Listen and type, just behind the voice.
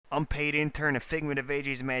Unpaid intern and figment of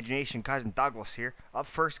AJ's imagination, Cousin Douglas here. Up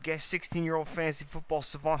first, guest 16-year-old fantasy football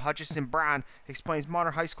savant Hutchinson Brown explains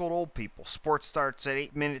modern high school to old people. Sports starts at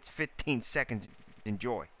 8 minutes 15 seconds.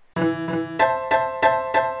 Enjoy. I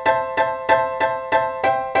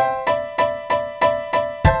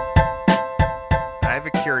have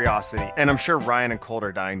a curiosity, and I'm sure Ryan and Colt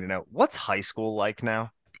are dying to know, what's high school like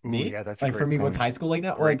now? Me? Yeah, that's like for me, what's high school like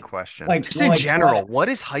now? Great question. Like just in general, what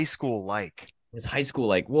is high school like? Is high school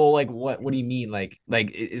like? Well, like what do you mean? Like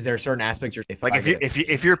is there certain aspects you're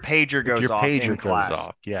if your pager goes off in class?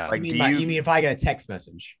 Yeah. Like you mean if I get a text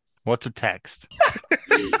message? What's a text?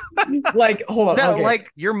 Like hold on. No, okay. like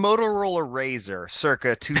your Motorola Razr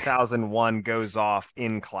circa 2001 goes off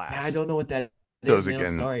in class. Yeah, I don't know what that Those is.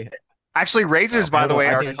 again. Sorry. Actually, Razrs, by the way,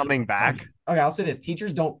 are coming back. Okay, I'll say this.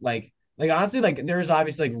 Teachers don't like honestly, like there's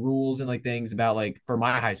obviously like rules and like things about like for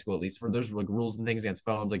my high school, at least there's like rules and things against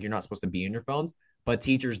phones. Like you're not supposed to be in your phones, but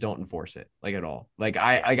teachers don't enforce it like at all. Like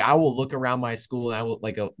I will look around my school and I will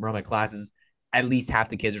like around my classes. At least half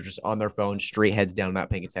the kids are just on their phone, straight heads down,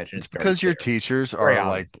 not paying attention. It's because your teachers are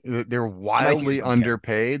like they're wildly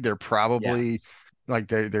underpaid. They're probably like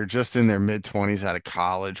they're just in their mid-20s out of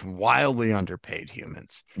college, wildly underpaid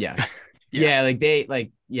humans. Yes. Yeah, like they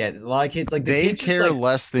a lot of kids like they care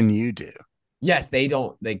less than you do. Yes, they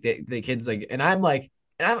don't like the kids like, and I'm like,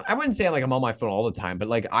 and I wouldn't say like I'm on my phone all the time, but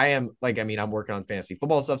like I am like, I mean, I'm working on fantasy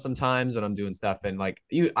football stuff sometimes when I'm doing stuff, and like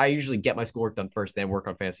I usually get my schoolwork done first, then work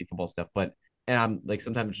on fantasy football stuff, but. And I'm like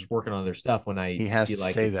sometimes just working on other stuff when he has to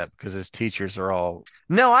say that because his teachers are all.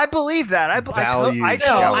 No, I believe that. I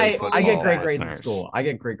get great grades in school. I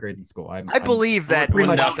get great grades in school. I believe that pretty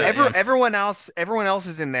much everyone else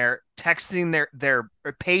is in there texting their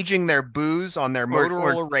paging their booze on their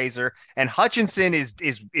Motorola Razr, and Hutchinson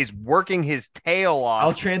is working his tail off.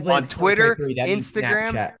 I'll translate on Twitter,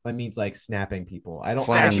 Instagram. That means like snapping people. I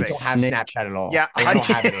actually don't have Snapchat at all. Yeah,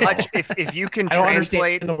 Hutch, if you can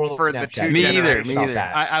translate for the two me either.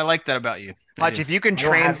 I like that about you. Hutch, if you can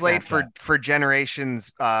translate for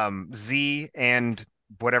generations Z and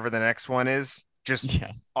whatever the next one is. Just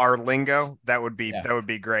our lingo, that would be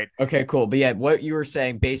great. Okay, cool. But yeah, what you were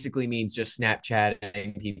saying basically means just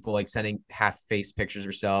Snapchatting people, like sending half-face pictures of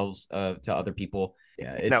yourselves to other people.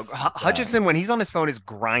 Yeah, it's Hutchinson when he's on his phone is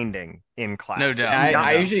grinding in class. No doubt.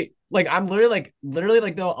 I usually I'm literally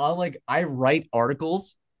though I write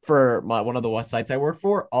articles for one of the websites I work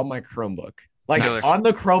for on my Chromebook. Like on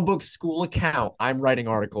the Chromebook school account, I'm writing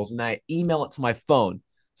articles and I email it to my phone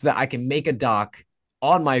so that I can make a doc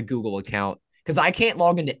on my Google account. Because I can't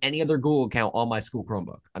log into any other Google account on my school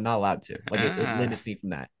Chromebook. I'm not allowed to. Like it limits me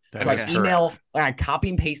from that. So I copy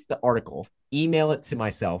and paste the article, email it to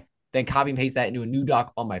myself, then copy and paste that into a new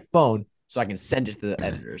doc on my phone so I can send it to the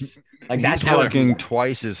editors. Like that's working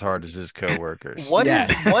twice as hard as his coworkers. What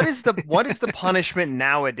is the punishment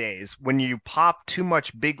nowadays when you pop too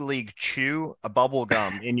much Big League Chew, a bubble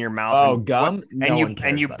gum in your mouth? Oh, gum?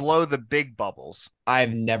 And you blow the big bubbles.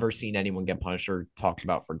 I've never seen anyone get punished or talked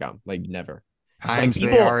about for gum. Like never. Times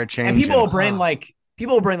they are a change. And people will bring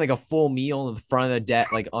like a full meal in the front of the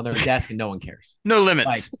desk, like on their desk, and no one cares. No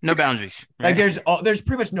limits, no boundaries. Right? Like there's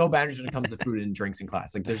pretty much no boundaries when it comes to food and drinks in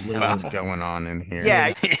class. Like there's literally what's going on in here.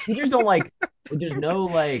 Yeah, teachers don't like. There's no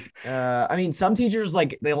like. I mean, some teachers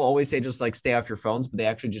like they'll always say just like stay off your phones, but they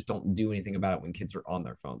actually just don't do anything about it when kids are on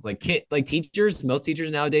their phones. Like teachers, most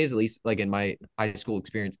teachers nowadays, at least like in my high school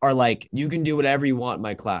experience, are like, you can do whatever you want in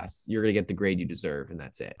my class. You're gonna get the grade you deserve, and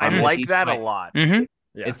that's it. I like that a lot. Mm-hmm.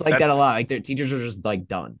 Yeah, it's like that a lot. Like their teachers are just like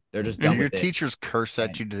done. They're just done. Your with teachers curse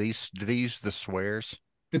at you. Do they use the swears?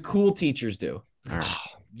 The cool teachers do.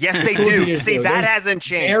 Yes, they do. See, that hasn't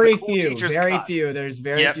changed. Very few. There's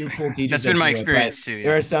very few cool teachers. That's been my experience too. Yeah.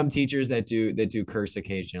 There are some teachers that do curse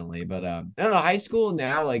occasionally, but I don't know. High school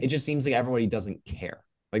now, like it just seems like everybody doesn't care.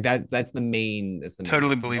 Like that's the main.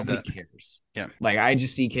 Totally believe Nobody that. cares. Yeah. Like I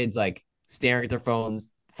just see kids like staring at their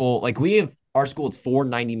phones full. Like our school, it's 4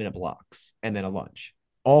 90-minute blocks and then a lunch.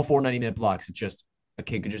 All 4 90-minute blocks. It's just a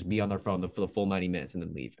kid could just be on their phone for the full 90 minutes and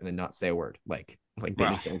then leave and then not say a word. Like they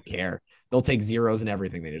just don't care. They'll take zeros and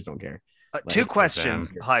everything. They just don't care. Two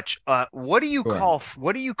questions, Hutch. What do you call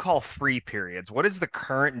free periods? What is the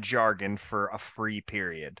current jargon for a free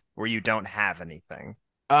period where you don't have anything?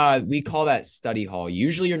 We call that study hall.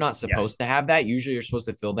 Usually you're not supposed to have that. Usually you're supposed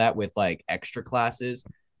to fill that with like extra classes.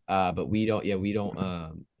 But we don't. Yeah, we don't.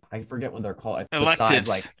 I forget what they're called. Electives. Besides,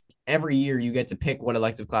 like every year you get to pick what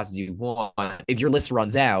elective classes you want. If your list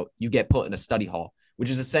runs out, you get put in a study hall, which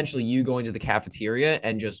is essentially you going to the cafeteria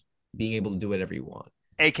and just being able to do whatever you want.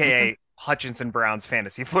 AKA Hutchinson Brown's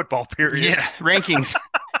fantasy football period. Yeah, rankings.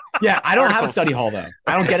 Yeah, I don't have a study hall though.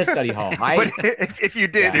 I don't get a study hall. But if you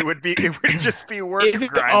did, it would just be work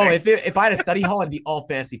grinding. If I had a study hall, it'd be all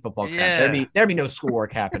fantasy football crap. There'd be no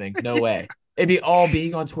schoolwork happening. No way. It'd be all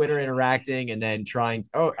being on Twitter, interacting, and then trying.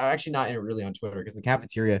 Actually, not really on Twitter because the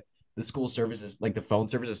cafeteria, the school service like the phone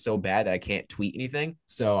service is so bad that I can't tweet anything.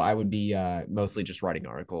 So I would be mostly just writing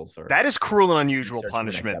articles. That is cruel and unusual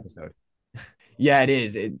punishment. Yeah, it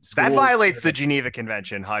is. That violates the Geneva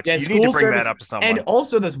Convention, Hutch. Yeah, you need to bring that up to someone. And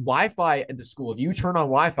also, this Wi-Fi at the school. If you turn on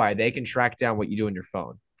Wi-Fi, they can track down what you do on your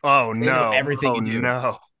phone. Oh no! Everything you do.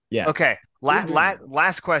 No. Yeah. Okay.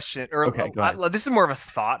 Last question. This is more of a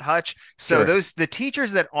thought, Hutch. So the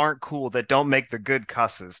teachers that aren't cool, that don't make the good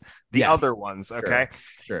cusses, the other ones. Okay.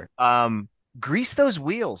 Sure. Grease those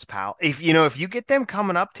wheels, pal. If you get them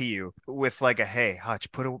coming up to you with like a, hey,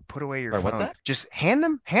 Hutch, put away your phone. What's that? Just hand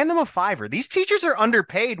them a $5. These teachers are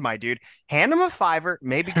underpaid, my dude. Hand them a $5.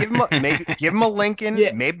 Maybe give them a Lincoln.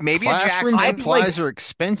 Yeah. Maybe a Jackson. Supplies are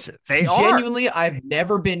expensive. They genuinely. I've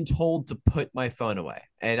never been told to put my phone away,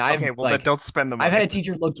 and then don't spend the money. I've had a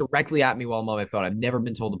teacher look directly at me while I'm on my phone. I've never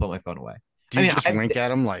been told to put my phone away. Do you just wink at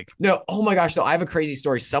them like? No. Oh my gosh. So I have a crazy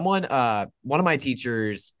story. Someone, one of my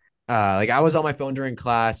teachers. I was on my phone during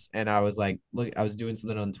class and I was like, look, I was doing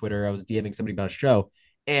something on Twitter. I was DMing somebody about a show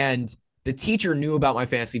and the teacher knew about my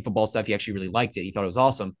fantasy football stuff. He actually really liked it. He thought it was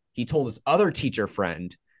awesome. He told his other teacher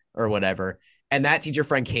friend or whatever. And that teacher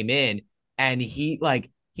friend came in and he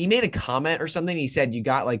made a comment or something. He said, you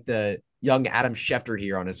got like the young Adam Schefter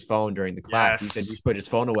here on his phone during the class. Yes. He said, you put his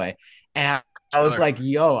phone away. And I was like,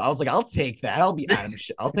 I'll take that. I'll be Adam.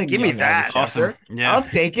 I'll take Give me that. Awesome. Yeah. I'll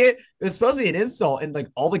take it. It was supposed to be an insult. And like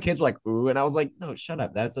all the kids were like, ooh. And I was like, no, shut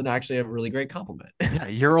up. That's actually a really great compliment. Yeah.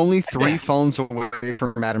 You're only 3 phones away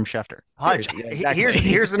from Adam Schefter. Hutch,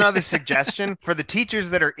 here's another suggestion for the teachers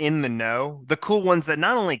that are in the know, the cool ones that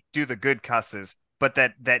not only do the good cusses, but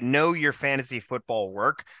that know your fantasy football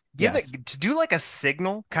work. To do like a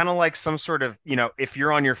signal, kind of like some sort of, if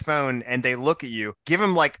you're on your phone and they look at you, give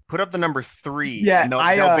them like, put up the number 3. Yeah. And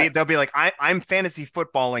they'll be like, I'm fantasy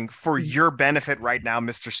footballing for your benefit right now,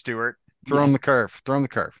 Mr. Stewart. Throw him the curve.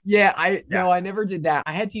 Yeah, I never did that.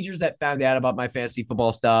 I had teachers that found out about my fantasy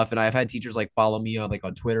football stuff, and I've had teachers like follow me on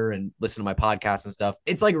Twitter and listen to my podcast and stuff.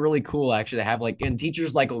 It's like really cool actually to have and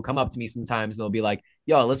teachers will come up to me sometimes and they'll be like,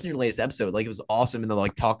 yo, I listened to your latest episode. Like it was awesome. And they'll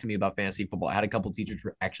talk to me about fantasy football. I had a couple teachers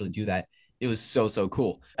actually do that. It was so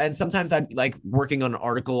cool. And sometimes I'd working on an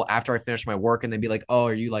article after I finished my work and they'd be like, oh,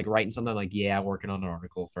 are you writing something? I'm like, yeah, I'm working on an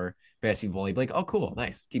article for fantasy football. He'd be like, oh, cool.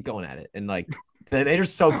 Nice. Keep going at it. And they're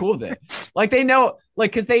just so cool with it. They know,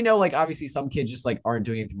 because they know, obviously some kids just aren't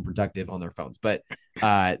doing anything productive on their phones, but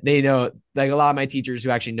they know, a lot of my teachers who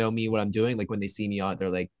actually know me, what I'm doing, when they see me on, they're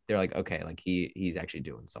like, okay, he's actually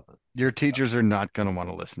doing something. Your teachers are not going to want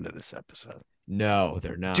to listen to this episode. No,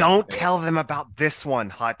 they're not. Don't tell them about this one,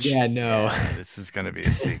 Hutch. Yeah, no. Yeah, this is going to be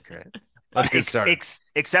a secret. Let's get started.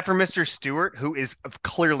 Except for Mr. Stewart, who is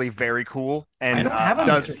clearly very cool and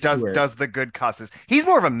does the good cusses. He's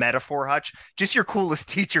more of a metaphor, Hutch. Just your coolest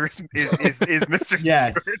teacher is Mr.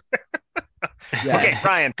 Yes. Stewart. Yes. Okay,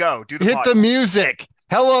 Ryan, go. Do the Hit the music.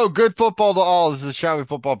 Hello, good football to all. This is the Shall We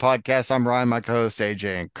Football Podcast. I'm Ryan, my co-host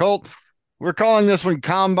AJ and Colt. We're calling this one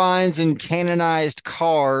Combines and Canonized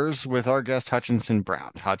Cars with our guest Hutchinson Brown.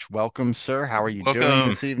 Hutch, welcome, sir. How are you doing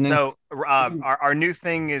this evening? So our new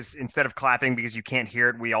thing is, instead of clapping, because you can't hear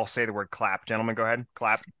it, we all say the word clap. Gentlemen, go ahead.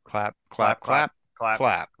 Clap. Clap, clap, clap.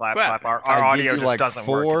 Clap. Our audio just doesn't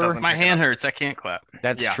work. My hand hurts. I can't clap.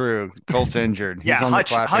 That's true. Colt's injured. Yeah,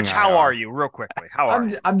 Hutch, how are you? Real quickly, how are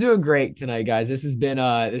you? I'm doing great tonight, guys. This has been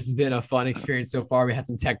a fun experience so far. We had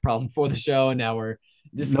some tech problem before the show, and now we're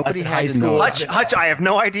discussing high school. Hutch, I have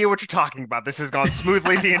no idea what you're talking about. This has gone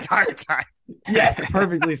smoothly the entire time. Yes,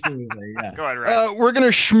 perfectly smoothly. Yes. Go ahead, Ryan. We're going to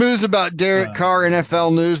schmooze about Derek Carr,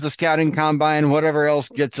 NFL news, the scouting combine, whatever else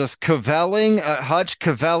gets us cavelling. Hutch,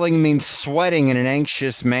 cavelling means sweating in an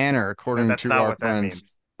anxious manner, according to our friends.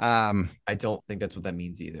 I don't think that's what that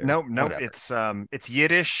means either. No, it's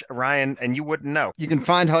Yiddish, Ryan, and you wouldn't know. You can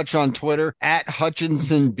find Hutch on Twitter at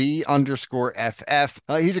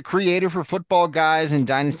HutchinsonB_FF. He's a creator for Football Guys and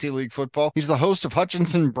Dynasty League Football. He's the host of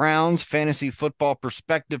Hutchinson Brown's Fantasy Football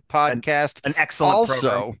Perspective podcast. An excellent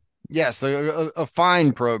program. Yes, a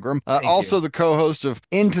fine program. Also the co-host of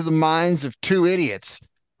Into the Minds of Two Idiots.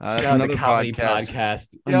 Another comedy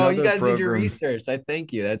podcast. You guys did your research. I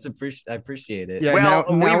thank you. I appreciate it. Yeah, well,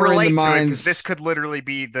 we relate to it because this could literally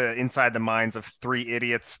be the inside the minds of 3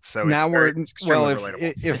 idiots. So now it's extremely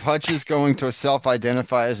relatable. If Hutch is going to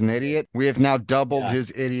self-identify as an idiot, we have now doubled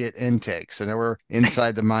his idiot intake. So now we're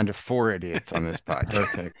inside the mind of 4 idiots on this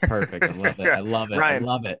podcast. Perfect. I love it. Ryan, I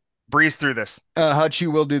love it. Breeze through this.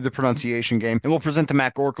 Hutchie will do the pronunciation game, and we'll present the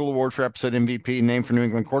Mac Oracle Award for episode MVP, named for New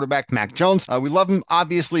England quarterback Mac Jones. We love him.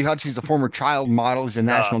 Obviously, Hutchie's a former child model. He's a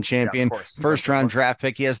national champion, first-round draft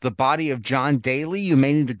pick. He has the body of John Daly. You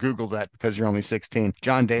may need to Google that because you're only 16.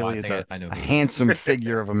 John Daly is a handsome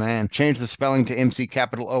figure of a man. Change the spelling to MC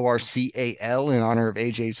capital ORCAL in honor of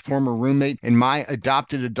AJ's former roommate and my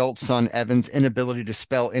adopted adult son Evan's inability to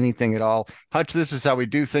spell anything at all. Hutch, this is how we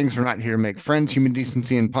do things. We're not here to make friends. Human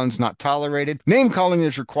decency and puns not tolerated. Name calling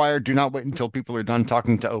is required. Do not wait until people are done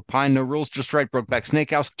talking to opine. No rules, just right. Brokeback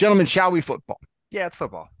Snakehouse. Gentlemen, shall we football? Yeah, it's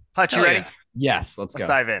football. Hutch, you ready? Yeah. Yes, let's go.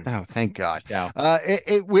 Let's dive in. Oh, thank God. Yeah.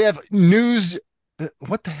 We have news.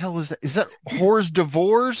 What the hell is that? Is that Whores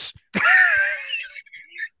Divorce?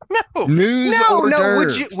 No. News No. hors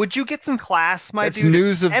d'oeuvres. Would you get some class, my That's dude?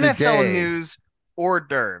 news of the NFL day. news hors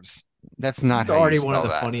d'oeuvres. That's not It's how you already spell one of the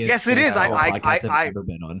that. funniest. Yes, it is. podcasts I've ever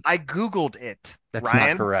been on. I Googled it. That's Ryan.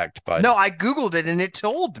 not correct, but No, I Googled it and it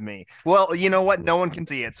told me. Well, you know what? No one can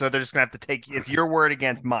see it, so they're just gonna have to take it's your word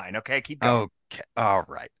against mine. Okay, keep going. Okay. All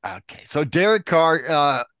right. Okay. So Derek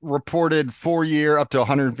Carr reported 4-year up to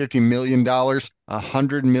 $150 million,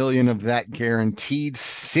 $100 million of that guaranteed,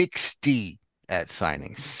 60 at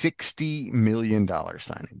signing, $60 million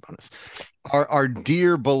signing bonus. Our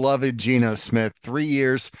dear beloved Geno Smith, 3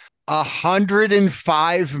 years,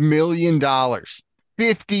 $105 million,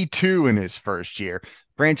 52 in his first year.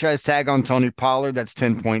 Franchise tag on Tony Pollard, that's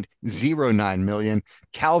 $10.09 million.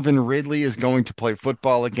 Calvin Ridley is going to play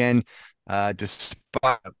football again,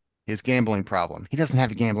 despite his gambling problem. He doesn't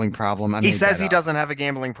have a gambling problem. He says he doesn't have a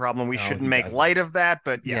gambling problem. We shouldn't make light of that,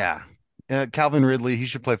 but yeah. Calvin Ridley, he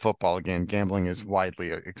should play football again. Gambling is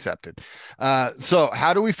widely accepted. So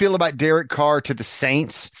how do we feel about Derek Carr to the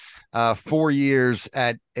Saints? 4 years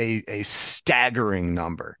at a staggering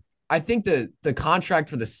number. I think the contract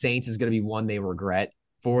for the Saints is going to be one they regret.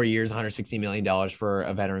 4 years, $160 million for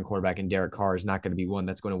a veteran quarterback, and Derek Carr is not going to be one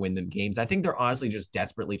that's going to win them games. I think they're honestly just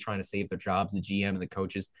desperately trying to save their jobs. The GM and the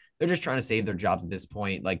coaches, they're just trying to save their jobs at this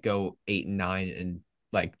point, like go 8-9 and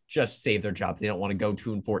like just save their jobs. They don't want to go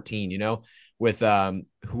 2-14, you know, with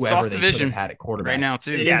whoever they could have had at quarterback right now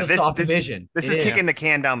too. It is a soft division. This is kicking the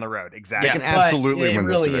can down the road. Exactly. They can absolutely win this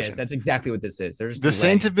division. It division. really is. That's exactly what this is. The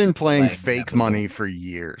Saints have been playing fake money for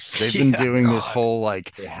years. They've been doing this whole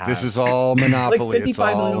like this is all monopoly. Like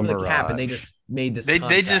 $55 million over the cap, and they just made this.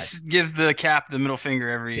 They just give the cap the middle finger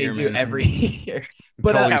every year. They do every year.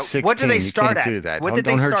 But what do they start at? Do that. What did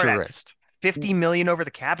don't they hurt start your at? wrist. 50 million over the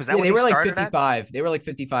cap? Is that what they were like started 55? At? They were like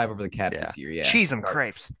 55 over the cap this year. Yeah, cheese and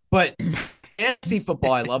crepes. But fantasy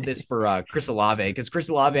football, I love this for Chris Olave, because Chris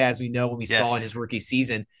Olave, as we know, when we saw in his rookie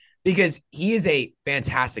season, because he is a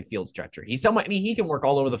fantastic field stretcher. He's someone. I mean, he can work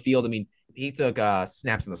all over the field. I mean, he took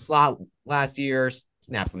snaps in the slot last year,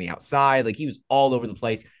 snaps on the outside. Like he was all over the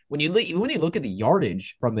place. When you look at the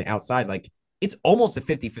yardage from the outside, like it's almost a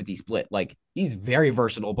 50-50 split. Like he's very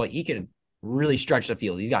versatile, but he can really stretch the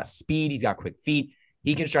field. He's got speed. He's got quick feet.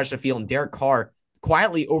 He can stretch the field. And Derek Carr,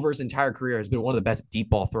 quietly over his entire career, has been one of the best deep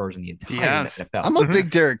ball throwers in the entire NFL. I'm a big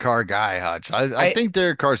Derek Carr guy, Hutch. I think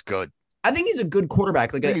Derek Carr's good. I think he's a good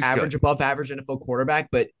quarterback, like an average, above average NFL quarterback,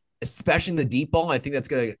 but especially in the deep ball, I think that's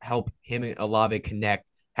going to help him and Olave connect,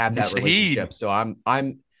 have that relationship. So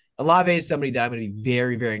Olave is somebody that I'm going to be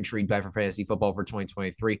very, very intrigued by for fantasy football for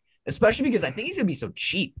 2023, especially because I think he's going to be so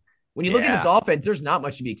cheap. When you look at this offense, there's not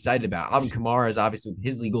much to be excited about. Alvin Kamara is obviously with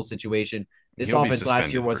his legal situation. This offense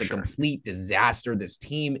last year was a complete disaster. This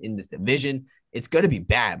team in this division, it's going to be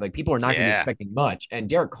bad. Like people are not going to be expecting much. And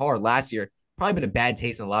Derek Carr last year, probably been a bad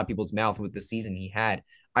taste in a lot of people's mouth with the season he had.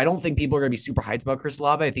 I don't think people are going to be super hyped about Chris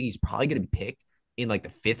Olave. I think he's probably going to be picked in like the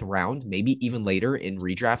 5th round, maybe even later in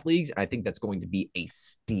redraft leagues. And I think that's going to be a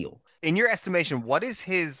steal. In your estimation, what is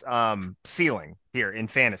his ceiling here in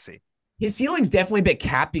fantasy? His ceiling's definitely a bit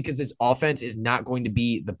capped because this offense is not going to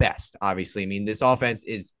be the best, obviously. I mean, this offense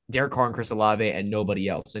is Derek Carr and Chris Olave and nobody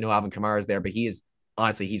else. I know Alvin Kamara is there, but he is,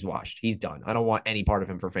 honestly, he's washed. He's done. I don't want any part of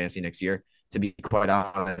him for fantasy next year, to be quite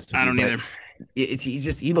honest. I don't either.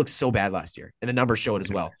 He looked so bad last year, and the numbers show it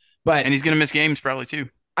as well. And he's going to miss games probably too.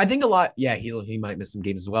 I think a lot. Yeah, he might miss some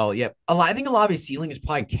games as well. Yeah, I think a lot of his ceiling is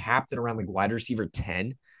probably capped at around like wide receiver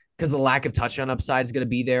 10 because the lack of touchdown upside is going to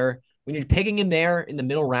be there. When you're picking him there in the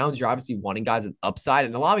middle rounds, you're obviously wanting guys with upside,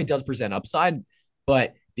 and Olave does present upside,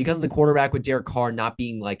 but because of the quarterback with Derek Carr not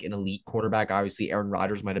being like an elite quarterback, obviously Aaron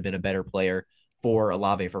Rodgers might have been a better player for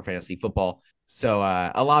Olave for fantasy football. So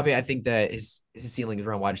Olave, I think that his ceiling is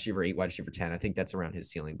around wide receiver 8, wide receiver 10. I think that's around his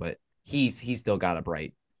ceiling, but he's still got a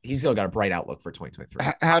bright outlook for 2023.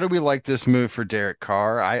 How do we like this move for Derek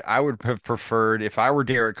Carr? I would have preferred, if I were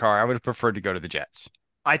Derek Carr, I would have preferred to go to the Jets.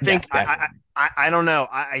 I think Yes, definitely. I don't know.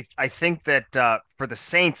 I think that for the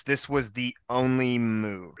Saints, this was the only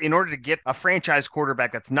move. In order to get a franchise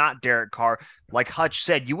quarterback that's not Derek Carr, like Hutch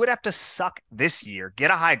said, you would have to suck this year,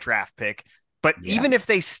 get a high draft pick. But Yeah. even if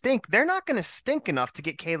they stink, they're not going to stink enough to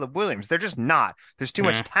get Caleb Williams. They're just not. There's too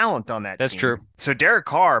much talent on that That's team. true. So Derek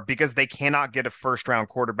Carr, because they cannot get a first round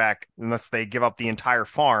quarterback unless they give up the entire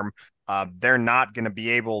farm, they're not going to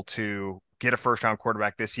be able to get a first round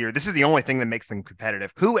quarterback this year. This is the only thing that makes them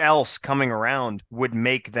competitive. Who else coming around would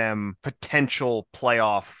make them potential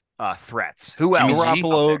playoff threats? Who Jimmy else? G?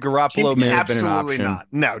 Garoppolo may have been an Absolutely option. not.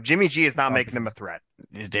 No, Jimmy G is not making them a threat.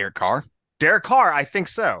 Is Derek Carr? Derek Carr, I think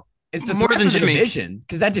so. It's the More threat than for the Jimmy. division,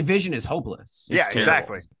 because that division is hopeless. Yeah, It's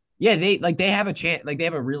exactly. Yeah, they have a chance. Like they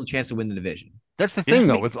have a real chance to win the division. That's the thing,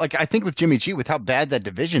 though. With I think with Jimmy G, with how bad that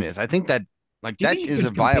division is, I think that Jimmy that G is a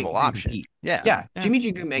could viable compete- option. compete. Yeah. Yeah, Jimmy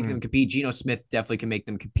G can make them compete. Geno Smith definitely can make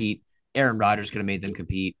them compete. Aaron Rodgers could have made them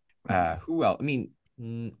compete. Who else? I mean,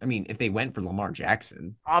 if they went for Lamar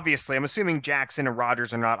Jackson, Obviously, I'm assuming Jackson and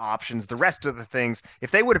Rodgers are not options. The rest of the things,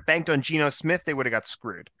 if they would have banked on Geno Smith, they would have got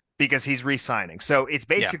screwed because he's re-signing. So it's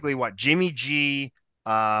basically what Jimmy G,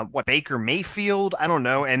 what Baker Mayfield, I don't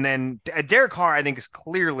know, and then Derek Carr, I think, is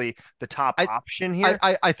clearly the top option here.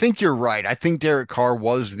 I think you're right. I think Derek Carr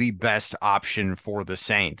was the best option for the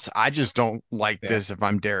Saints. I just don't like this if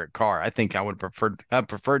I'm Derek Carr. I think I would have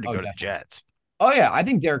preferred to go to the Jets. Oh yeah, I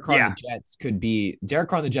think Derek Carr and the Jets could be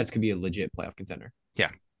a legit playoff contender. Yeah,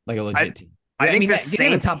 like a legit team. I think the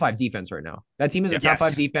they have a top 5 defense right now. That team is a top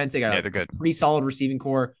 5 defense. They got they're good. Pretty solid receiving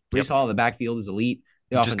core. Pretty solid. The backfield is elite.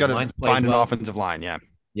 The just got to find an offensive line. Yeah.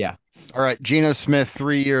 Yeah. All right. Geno Smith,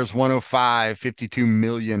 3 years, 105, 52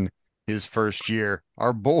 million his first year.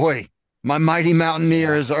 Our boy, my mighty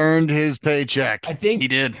Mountaineer, has earned his paycheck. I think he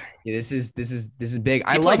did. Yeah, this is big.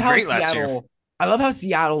 I love how Seattle. I love how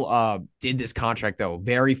Seattle did this contract though.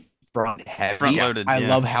 Very front heavy. Front loaded. I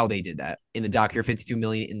love how they did that in the doc here. 52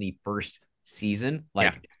 million in the first season.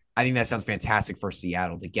 I think that sounds fantastic for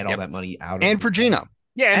Seattle to get all that money out. And for Geno.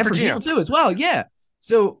 Yeah, and for Geno too as well. Yeah.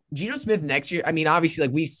 So Geno Smith next year, I mean, obviously,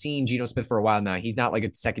 like we've seen Geno Smith for a while now. He's not like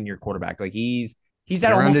a second-year quarterback. Like he's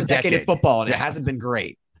had almost a decade of football, and it hasn't been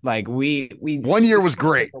great. Like we 1 year was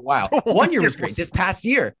great for a while. 1 year was great this past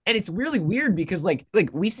year, and it's really weird because like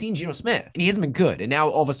we've seen Geno Smith, and he hasn't been good, and now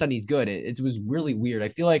all of a sudden he's good. It was really weird. I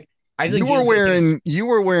feel like you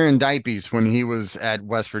were wearing diapers when he was at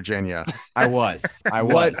West Virginia. I was.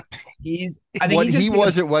 What he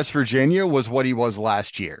was at West Virginia was what he was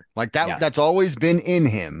last year. Like that. Yes. That's always been in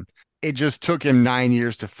him. It just took him 9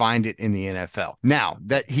 years to find it in the NFL. Now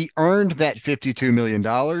that he earned that $52 million,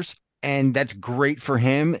 and that's great for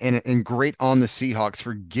him and great on the Seahawks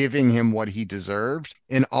for giving him what he deserved,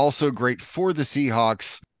 and also great for the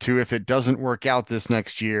Seahawks to, if it doesn't work out this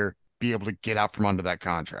next year, be able to get out from under that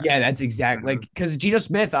contract. Yeah, that's exactly like because Geno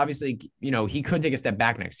Smith, obviously, he could take a step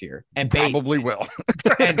back next year and probably will.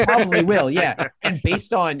 And probably will, yeah. And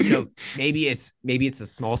based on, maybe it's a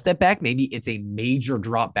small step back, maybe it's a major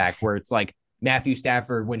drop back where it's like Matthew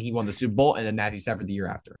Stafford when he won the Super Bowl and then Matthew Stafford the year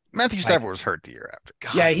after. Matthew Stafford was hurt the year after.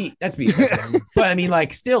 God. Yeah, that's but I mean,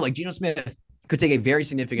 like still, like Geno Smith could take a very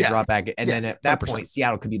significant drop back, and then at that 100%. Point,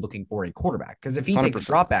 Seattle could be looking for a quarterback because if he 100%. Takes a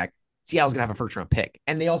drop back, Seattle's gonna have a first round pick,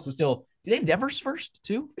 and they also do they have Denver's first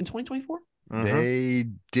too in 2024? Mm-hmm. They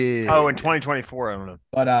did. Oh, in 2024, I don't know.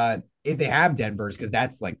 But if they have Denver's, because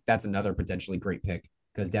that's another potentially great pick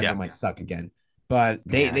because Denver might suck again. But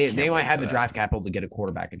they might have the draft capital to get a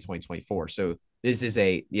quarterback in 2024. So this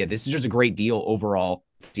is just a great deal overall.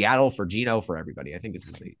 Seattle for Geno, for everybody. I think this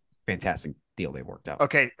is a fantastic deal they worked out.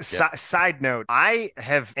 Okay, side note, I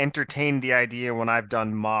have entertained the idea when I've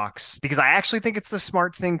done mocks because I actually think it's the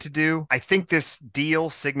smart thing to do. I think this deal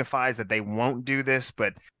signifies that they won't do this,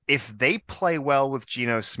 but if they play well with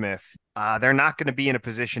Geno Smith, they're not going to be in a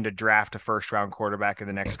position to draft a first-round quarterback in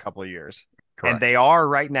the next couple of years. Correct. And they are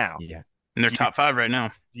right now. Yeah. And they're top 5 right now.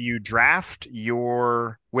 Do you draft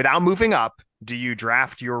without moving up, do you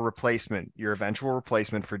draft your eventual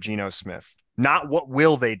replacement for Geno Smith? Not what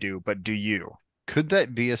will they do, but do you? Could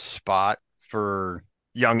that be a spot for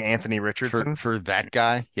young Anthony Richardson? For that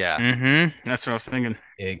guy? Yeah. Mm-hmm. That's what I was thinking.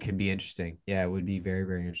 It could be interesting. Yeah, it would be very,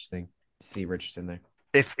 very interesting to see Richardson there.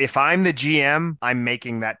 If I'm the GM, I'm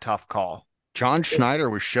making that tough call. John Schneider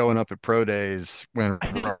was showing up at pro days when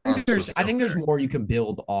I think there's more you can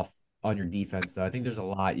build off on your defense, though. I think there's a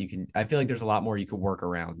lot I feel like there's a lot more you could work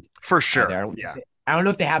around. For sure. I don't know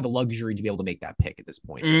if they have the luxury to be able to make that pick at this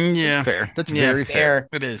point. Yeah. That's fair. That's very fair.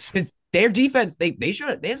 It is. Because their defense, they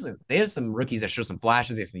have some rookies that show some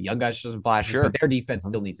flashes. They have some young guys show some flashes, but their defense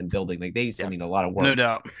still needs some building. Like they still need a lot of work. No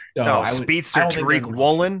doubt. So speedster Tariq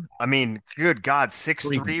Woolen. I mean, good God,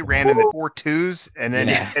 6'3", ran in the 4.2s,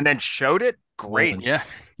 and then showed it. Great. Yeah.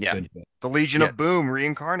 Good. The Legion of Boom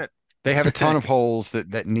reincarnate. They have a ton of holes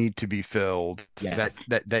that need to be filled. Yes.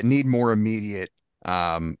 That need more immediate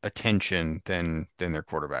attention than their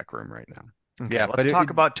quarterback room right now. Okay, let's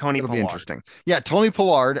talk about Tony Pollard. Be interesting. Yeah, Tony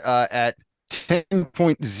Pollard at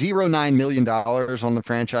 $10.09 million on the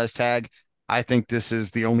franchise tag. I think this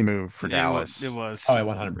is the only move for Dallas. It was. Oh,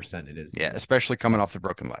 100% it is. Yeah, especially coming off the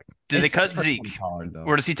broken leg. Did they cut Zeke? Pollard,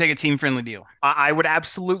 or does he take a team-friendly deal? I would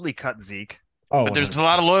absolutely cut Zeke. Oh, but there's a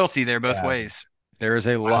lot of loyalty there both ways. There is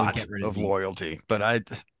a lot of loyalty. But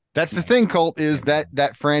that's the thing, Colt, is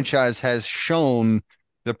that franchise has shown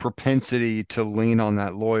the propensity to lean on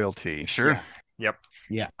that loyalty. Sure. Yep.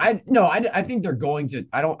 Yeah. I think they're going to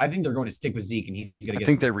I think they're going to stick with Zeke, and he's going to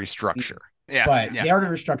get they restructure. Yeah. But they are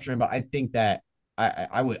restructuring, but I think that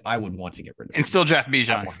I would want to get rid of him. And still draft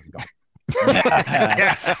Bijan.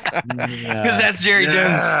 Yes. Because that's Jerry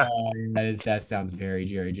Jones. That sounds very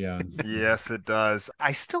Jerry Jones. Yes, it does.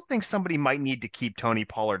 I still think somebody might need to keep Tony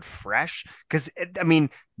Pollard fresh because, I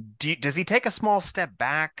mean, does he take a small step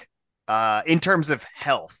back in terms of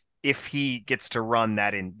health if he gets to run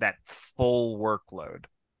that full workload?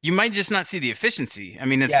 You might just not see the efficiency. I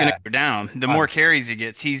mean, it's going to go down. The more carries he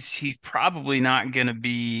gets, he's probably not going to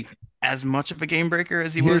be as much of a game breaker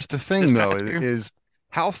as he was. Here's the thing, though, is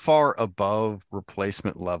how far above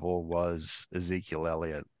replacement level was Ezekiel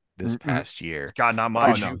Elliott this past year? God, not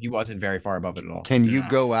much. Oh, no, he wasn't very far above it at all. Can you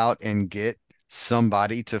go out and get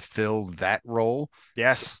somebody to fill that role?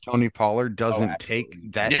 Yes. So Tony Pollard doesn't take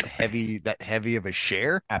that heavy of a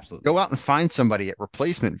share. Absolutely. Go out and find somebody at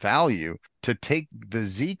replacement value to take the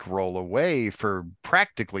Zeke role away for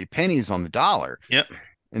practically pennies on the dollar. Yep.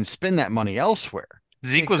 And spend that money elsewhere.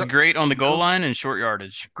 Zeke was great on the goal line and short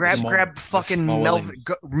yardage. Grab fucking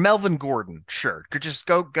Melvin Gordon. Sure. Could just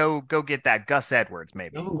go get that Gus Edwards,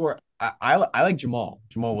 maybe. Melvin Gordon. I like Jamal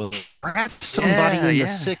Williams. Grab somebody in the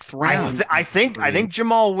 6th round. I think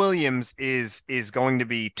Jamal Williams is going to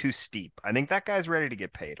be too steep. I think that guy's ready to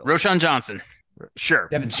get paid. Roshan Johnson. Sure.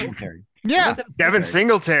 Devin Singletary. Yeah. Devin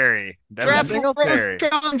Singletary.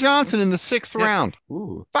 John Johnson in the 6th round.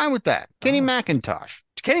 Ooh. Fine with that. Kenny McIntosh.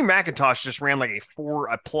 Kenny McIntosh just ran like a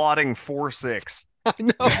plodding 4.6. I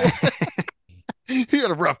know. He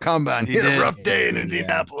had a rough combine. He had a rough day in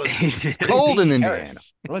Indianapolis. It's cold in Indiana.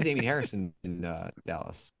 What about Damian Harris in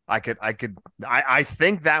Dallas? I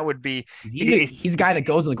think that would be. He's a guy that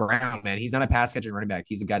goes on the ground, man. He's not a pass catching running back.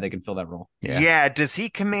 He's a guy that can fill that role. Yeah. Does he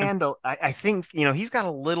command? I think he's got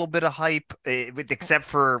a little bit of hype, except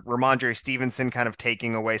for Ramondre Stevenson kind of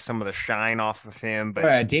taking away some of the shine off of him.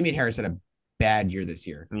 But Damian Harris had a bad year this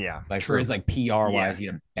year. Yeah, like for his PR wise, he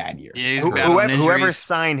had a bad year. Yeah, whoever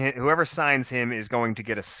signs him is going to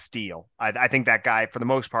get a steal. I think that guy for the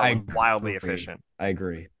most part was wildly efficient. I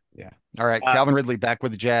agree. Yeah. All right, Calvin Ridley back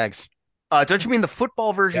with the Jags. Don't you mean the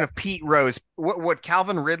football version of Pete Rose? What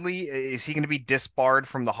Calvin Ridley, is he going to be disbarred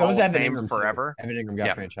from the Hall of Fame forever? Evan Ingram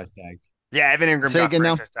got franchise tagged. Yeah, Evan Ingram got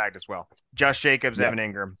franchise tagged as well. Josh Jacobs, Evan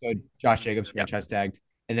Ingram. So Josh Jacobs franchise tagged,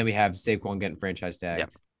 and then we have Saquon getting franchise tagged. Yep.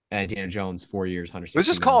 And Daniel Jones, 4 years, 160. Let's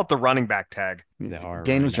just call it the running back tag.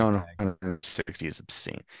 Daniel Jones, 160 is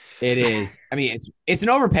obscene. It is. I mean, it's an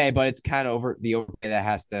overpay, but it's kind of the overpay that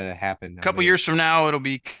has to happen. A couple years from now, it'll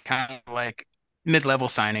be kind of like mid-level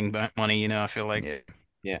signing money. I feel like.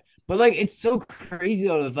 Yeah. But like, it's so crazy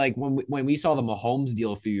though. Like when we saw the Mahomes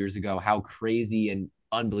deal a few years ago, how crazy and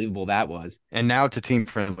unbelievable that was. And now it's a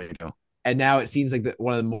team-friendly deal. And now it seems like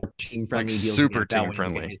one of the more team-friendly deals. Super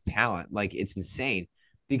team-friendly. His talent, like it's insane.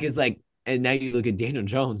 Because and now you look at Daniel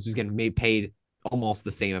Jones, who's getting paid almost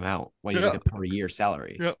the same amount when you look at per year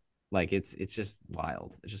salary. Yeah. Like it's just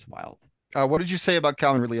wild. It's just wild. What did you say about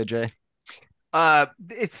Calvin Ridley, Jay? What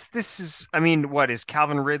is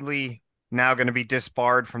Calvin Ridley now going to be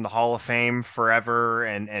disbarred from the Hall of Fame forever?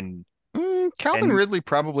 And Calvin Ridley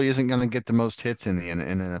probably isn't going to get the most hits in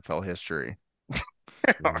NFL history.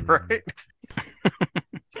 All right.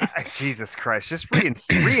 Jesus Christ! Just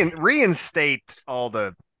reinstate all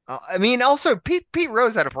the. Also Pete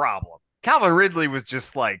Rose had a problem. Calvin Ridley was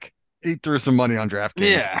just like he threw some money on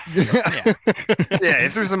DraftKings. Yeah, he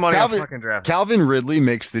threw some money on fucking DraftKings. Calvin Ridley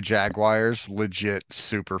makes the Jaguars legit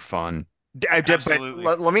super fun. Absolutely.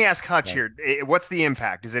 Let me ask Hutch here. What's the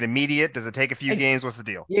impact? Is it immediate? Does it take a few games? What's the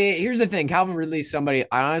deal? Yeah, here's the thing. Calvin Ridley is somebody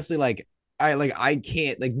I honestly like. I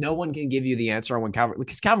can't, no one can give you the answer on when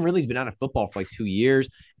because Calvin Ridley's been out of football for 2 years.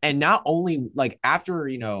 And not only after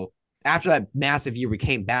that massive year, we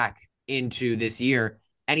came back into this year.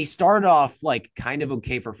 And he started off like kind of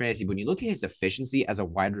okay for fantasy. But when you look at his efficiency as a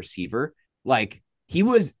wide receiver, like he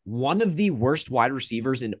was one of the worst wide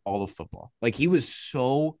receivers in all of football. Like he was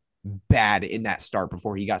so bad in that start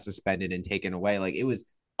before he got suspended and taken away. Like it was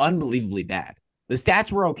unbelievably bad. The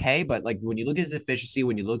stats were okay, but like when you look at his efficiency,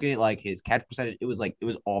 when you look at like his catch percentage, it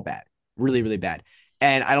was all bad, really, really bad.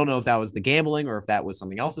 And I don't know if that was the gambling or if that was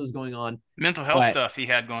something else that was going on. Mental health stuff he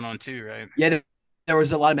had going on too, right? Yeah, there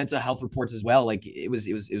was a lot of mental health reports as well. Like it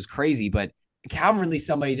was crazy. But Calvin Ridley's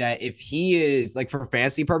somebody that if he is like for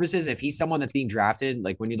fantasy purposes, if he's someone that's being drafted,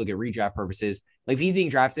 like when you look at redraft purposes, like if he's being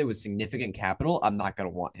drafted with significant capital, I'm not gonna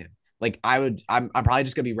want him. Like I'm probably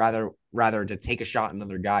just gonna be rather to take a shot at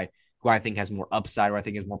another guy who I think has more upside or I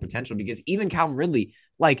think has more potential, because even Calvin Ridley,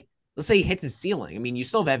 like let's say he hits his ceiling. I mean, you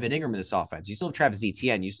still have Evan Ingram in this offense. You still have Travis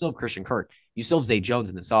Etienne. You still have Christian Kirk. You still have Zay Jones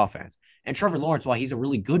in this offense. And Trevor Lawrence, while he's a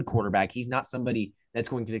really good quarterback, he's not somebody that's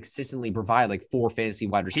going to consistently provide like 4 fantasy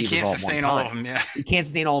wide receivers. He can't sustain all of them, yeah. He can't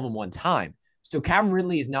sustain all of them one time. So Calvin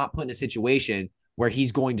Ridley is not put in a situation where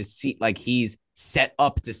he's going to see, like he's set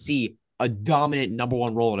up to see a dominant number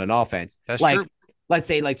 1 role in an offense. That's like, true. Let's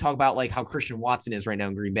say, like, talk about like how Christian Watson is right now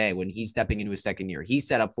in Green Bay when he's stepping into his second year. He's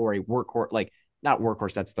set up for a workhorse, like not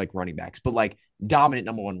workhorse, that's like running backs, but like dominant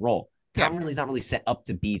number 1 role. Yeah. Calvin Ridley's not really set up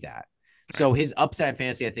to be that. Right. So his upside in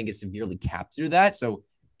fantasy, I think, is severely capped through that. So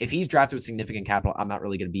if he's drafted with significant capital, I'm not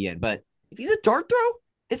really going to be in. But if he's a dart throw,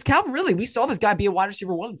 it's Calvin Ridley. We saw this guy be a wide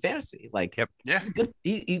receiver 1 in fantasy. Like, yeah, he's good.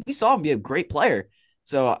 We saw him be a great player.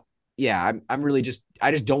 So yeah, I'm really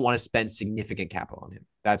I just don't want to spend significant capital on him.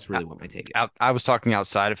 That's really what my take is. I was talking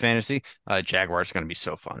outside of fantasy. Jaguars are going to be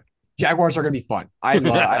so fun. Jaguars are going to be fun. I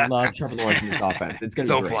love Trevor Lawrence in this offense. It's going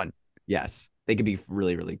to be so fun. Yes, they could be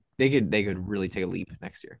really. They could really take a leap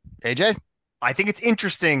next year. AJ, I think it's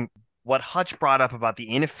interesting what Hutch brought up about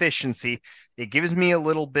the inefficiency. It gives me a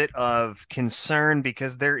little bit of concern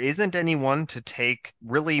because there isn't anyone to take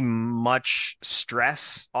really much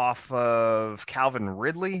stress off of Calvin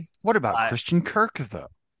Ridley. What about Christian Kirk though?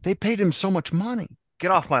 They paid him so much money. Get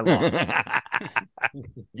off my lawn.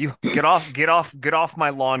 You get off my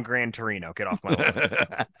lawn, Gran Torino. Get off my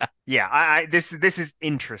lawn. Yeah, this is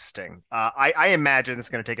interesting. I imagine it's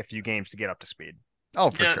going to take a few games to get up to speed. Oh,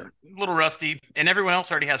 for sure. A little rusty, and everyone else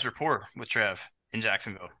already has rapport with Trev in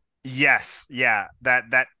Jacksonville. Yes, yeah,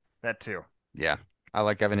 that too. Yeah, I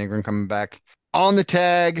like Evan Ingram coming back on the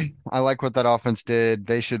tag. I like what that offense did.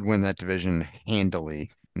 They should win that division handily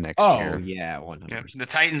next year. Oh, yeah, 100%. Yeah, the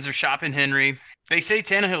Titans are shopping Henry. They say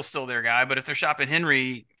Tannehill's still their guy, but if they're shopping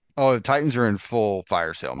Henry... Oh, the Titans are in full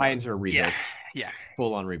fire sale mode. Titans are rebuild. Yeah.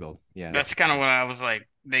 Full on rebuild. Yeah. That's kind of what I was like.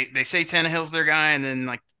 They say Tannehill's their guy, and then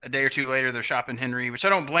like a day or two later, they're shopping Henry, which I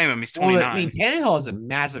don't blame him. He's 29. Well, I mean, Tannehill has a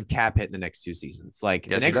massive cap hit in the next 2 seasons. Like,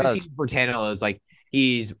 yes, the next 2 seasons for Tannehill is like,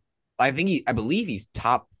 I believe he's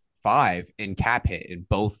top 5 in cap hit in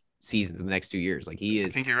both seasons in the next 2 years. Like, he is. I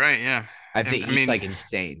think you're right, yeah. I think he's like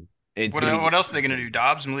insane. What else are they going to do?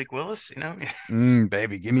 Dobbs, Malik Willis, you know?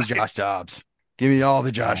 Baby, give me Josh Dobbs. Give me all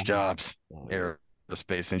the Josh Dobbs.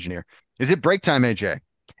 Aerospace engineer. Is it break time, AJ?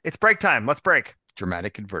 It's break time. Let's break.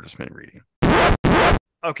 Dramatic advertisement reading.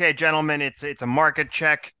 Okay, gentlemen, it's a market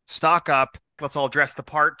check. Stock up. Let's all dress the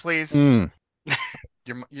part, please. Your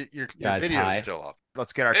video is still up.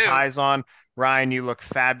 Let's get our ties on. Ryan, you look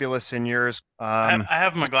fabulous in yours. I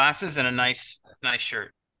have my glasses and a nice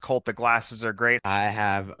shirt. Colt, the glasses are great. I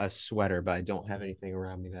have a sweater, but I don't have anything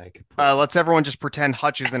around me that I could put. Let's everyone just pretend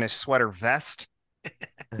Hutch is in a sweater vest.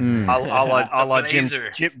 I'll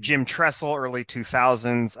Jim Tressel, early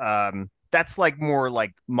 2000s. That's like more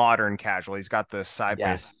like modern casual. He's got the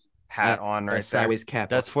sideways hat on right there. Sideways cap.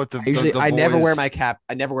 That's what I never wear my cap.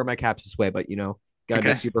 I never wear my caps this way, but you know, gotta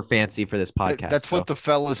be super fancy for this podcast. That's what the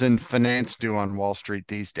fellas in finance do on Wall Street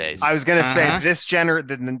these days. I was gonna say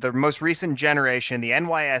the most recent generation, the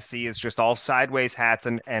NYSE is just all sideways hats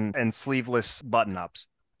and sleeveless button ups.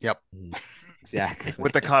 Yep. Exactly.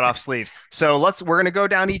 With the cutoff sleeves. So we're going to go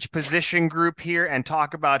down each position group here and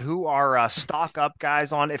talk about who are stock up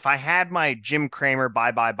guys on. If I had my Jim Cramer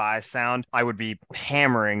bye sound, I would be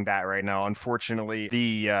hammering that right now. Unfortunately,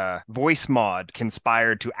 the voice mod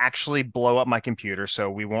conspired to actually blow up my computer, so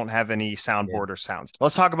we won't have any soundboard or sounds.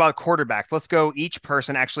 Let's talk about quarterbacks. Let's go each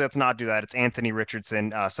person. Actually, let's not do that. It's Anthony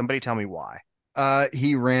Richardson. Somebody tell me why.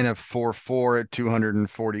 He ran a 4.4 at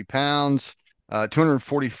 240 pounds.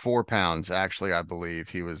 244 pounds, actually, I believe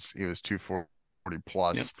he was 240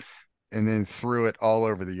 plus, and then threw it all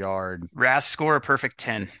over the yard. Ras score a perfect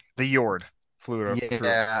 10. The yard flew it.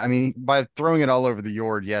 Yeah, I mean, by throwing it all over the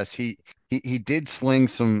yard, yes, he did sling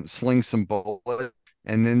some bullets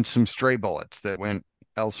and then some stray bullets that went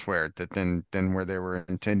elsewhere than where they were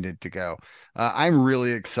intended to go. I'm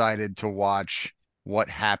really excited to watch what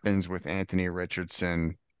happens with Anthony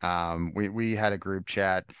Richardson. We had a group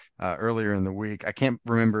chat earlier in the week. I can't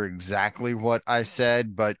remember exactly what I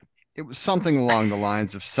said, but it was something along the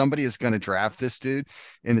lines of somebody is going to draft this dude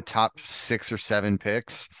in the top 6 or 7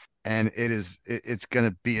 picks, and it's going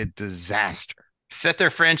to be a disaster. Set their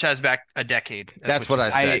franchise back a decade. That's what I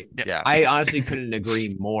said. Yeah. I honestly couldn't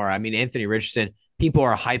agree more. I mean, Anthony Richardson, people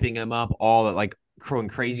are hyping him up all that, like going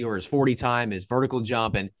crazy over his 40 time, his vertical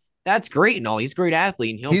jump, and that's great and all. He's a great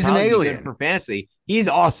athlete, and he's an alien. Be good for fantasy. He's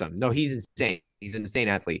awesome. No, he's insane. He's an insane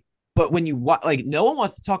athlete. But when you like, no one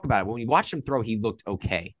wants to talk about it. But when you watch him throw, he looked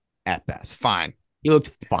okay at best. Fine. He looked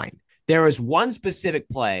fine. There was one specific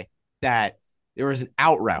play that there was an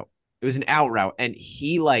out route. It was an out route, and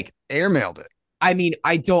he like airmailed it. I mean,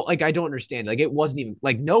 I don't understand. Like, it wasn't even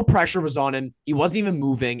like no pressure was on him. He wasn't even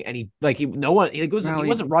moving, and he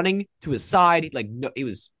wasn't running to his side. He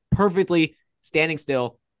was perfectly standing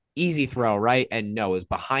still, easy throw, right? And no, it was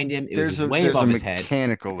behind him. It was way above his head.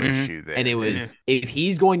 Mechanical issue there, and it was if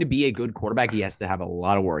he's going to be a good quarterback, he has to have a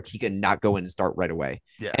lot of work. He could not go in and start right away.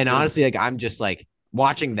 Yeah, and honestly, like I'm just like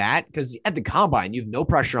watching that because at the combine, you have no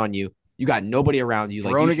pressure on you. You got nobody around you.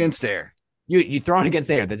 Thrown against air. You throw it against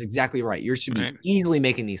there. That's exactly right. You should be easily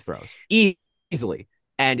making these throws. Easily.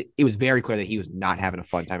 And it was very clear that he was not having a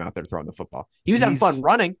fun time out there throwing the football. He was having fun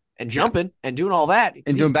running and jumping and doing all that.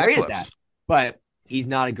 And doing backflips. That. But he's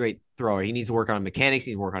not a great thrower. He needs to work on mechanics.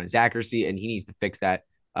 He needs to work on his accuracy. And he needs to fix that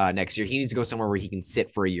next year. He needs to go somewhere where he can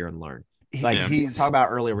sit for a year and learn. He's talking about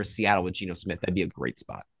earlier with Seattle with Geno Smith. That'd be a great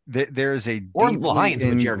spot. There's a Lions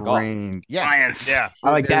with Jared Goff. Lions. Yeah.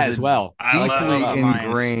 I like that as well. Deeply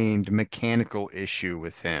ingrained mechanical issue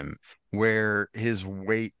with him where his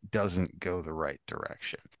weight doesn't go the right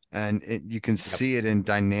direction. And you can see it in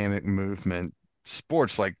dynamic movement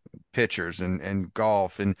sports like pitchers and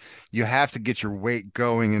golf, and you have to get your weight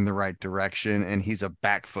going in the right direction. And he's a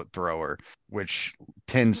back foot thrower, which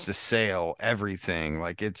tends to sail everything.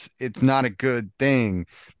 Like it's not a good thing,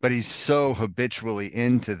 but he's so habitually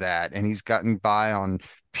into that, and he's gotten by on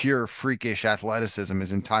pure freakish athleticism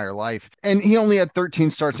his entire life. And he only had 13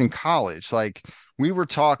 starts in college. Like we were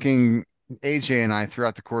talking, AJ and I,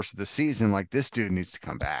 throughout the course of the season, like this dude needs to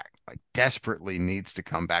come back, like desperately needs to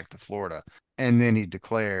come back to Florida. And then he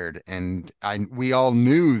declared, and we all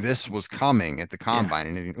knew this was coming at the combine.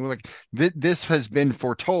 And like this has been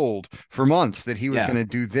foretold for months that he was going to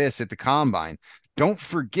do this at the combine. Don't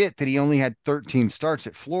forget that he only had 13 starts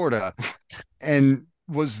at Florida and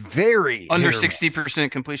was very under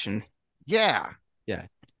 60% completion. Yeah.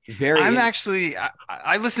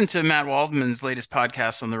 I listened to Matt Waldman's latest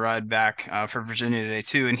podcast on the ride back for Virginia today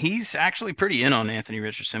too, and he's actually pretty in on Anthony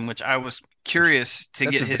Richardson, which I was curious to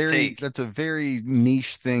get his take. That's a very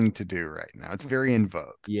niche thing to do right now. It's very in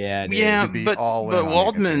vogue. But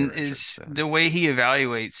Waldman is the way he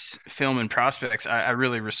evaluates film and prospects. I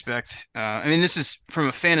really respect. I mean, this is from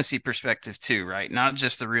a fantasy perspective too, right? Not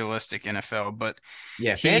just a realistic NFL, but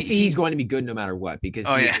fantasy. He's going to be good no matter what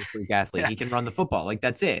because he's a freak athlete. He can run the football. Like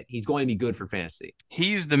that's it. He's going to be good for fantasy. He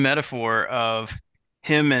used the metaphor of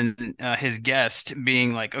him and his guest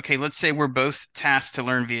being like, okay, let's say we're both tasked to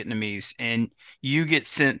learn Vietnamese and you get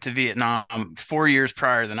sent to Vietnam 4 years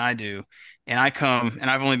prior than I do. And I come and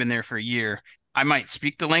I've only been there for a year. I might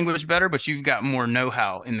speak the language better, but you've got more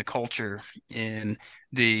know-how in the culture and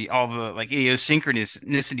all the like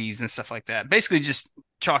idiosyncrasies and stuff like that. Basically just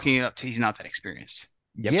chalking it up to he's not that experienced.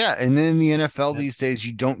 Yep. Yeah, and then in the NFL these days,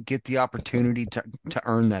 you don't get the opportunity to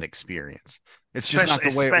earn that experience. It's just not the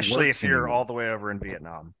way it works. Especially if you're all the way over in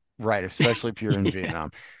Vietnam. Right, especially if you're in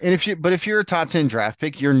Vietnam. And if you're a top 10 draft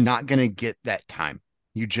pick, you're not going to get that time.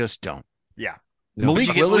 You just don't. Yeah.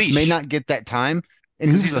 Malik Willis may not get that time,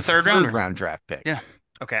 and he's a third round draft pick. Yeah.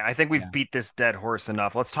 Okay, I think we've beat this dead horse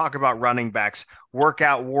enough. Let's talk about running backs.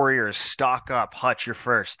 Workout warriors, stock up. Hutch, you're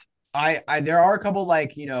first. There are a couple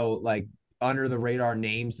under the radar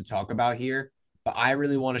names to talk about here, but I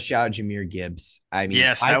really want to shout out Jahmyr Gibbs. I mean,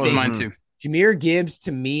 yes, that was mine too. Jahmyr Gibbs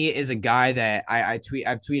to me is a guy that I've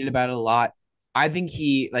tweeted about it a lot. I think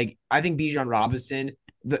Bijan Robinson,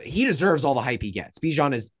 he deserves all the hype he gets.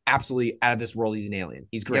 Bijan is absolutely out of this world. He's an alien.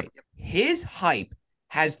 He's great. Yep. His hype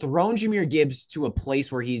has thrown Jahmyr Gibbs to a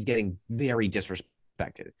place where he's getting very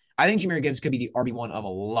disrespected. I think Jahmyr Gibbs could be the RB1 of a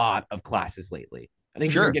lot of classes lately. I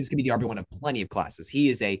think Jahmyr Gibbs could be the RB1 of plenty of classes. He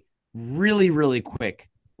is a really, really quick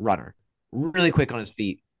runner, really quick on his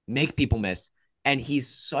feet, make people miss. And he's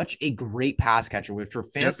such a great pass catcher, which for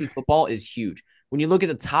fantasy football is huge. When you look at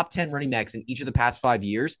the top 10 running backs in each of the past 5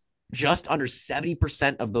 years, just under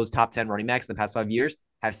 70% of those top 10 running backs in the past 5 years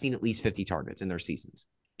have seen at least 50 targets in their seasons.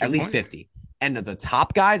 At least 50. And the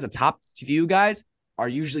top guys, the top few guys are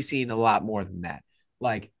usually seeing a lot more than that.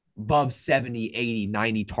 Like above 70, 80,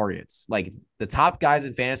 90 targets. Like the top guys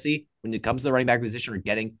in fantasy, when it comes to the running back position, are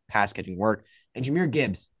getting pass catching work. And Jahmyr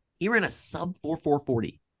Gibbs, he ran a sub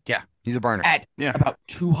 4.40. Yeah, he's a burner. At about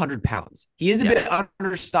 200 pounds. He is a bit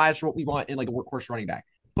undersized for what we want in like a workhorse running back.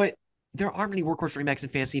 But there aren't many workhorse running backs in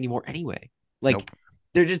fantasy anymore anyway. Like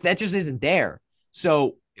that just isn't there.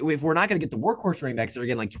 So if we're not going to get the workhorse running backs that are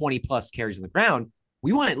getting like 20 plus carries on the ground,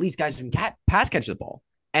 we want at least guys who can pass catch the ball.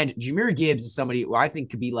 And Jahmyr Gibbs is somebody who I think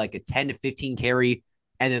could be like a 10 to 15 carry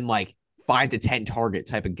and then like 5 to 10 target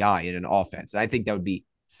type of guy in an offense. And I think that would be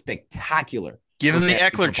spectacular. Give him the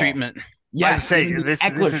Eckler treatment. Yeah, this is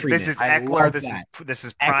Eckler. This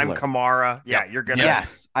is prime Kamara. Yeah, you're gonna.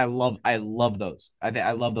 Yes, I love those.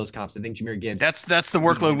 I love those comps. I think Jahmyr Gibbs. That's the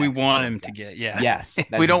workload we want him to get. Yeah. Yes.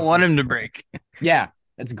 We don't want him to break. Yeah,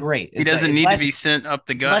 that's great. He doesn't need to be sent up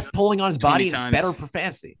the gut. Less pulling on his body. It's better for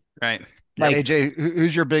fantasy. Right. Like, AJ,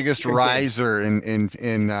 who's your biggest riser in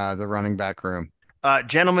the running back room?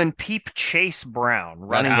 Gentleman, Peep Chase Brown,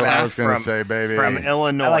 running back. I was going to say, baby, from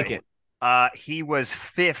Illinois. I like it. He was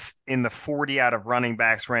 5th in the 40 out of running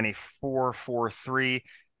backs, ran a 4.43.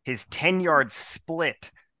 His 10-yard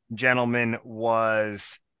split, gentlemen,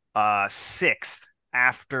 was 6th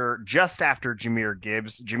just after Jahmyr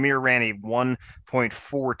Gibbs. Jahmyr ran a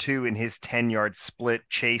 1.42 in his 10-yard split.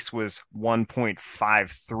 Chase was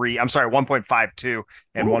 1.53. I'm sorry, 1.52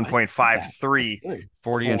 and 1.53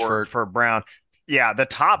 40-inch for Brown. Yeah, the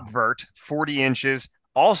top vert, 40 inches.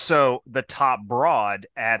 Also, the top broad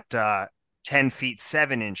at 10 feet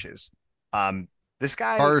 7 inches. This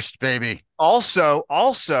guy first, baby.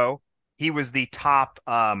 Also, he was the top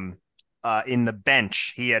in the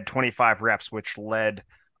bench. He had 25 reps, which led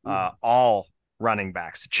all running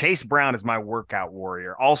backs. Chase Brown is my workout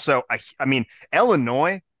warrior. Also, I mean,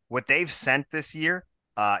 Illinois, what they've sent this year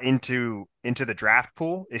into the draft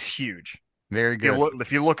pool is huge. Very good.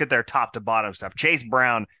 If you look at their top to bottom stuff, Chase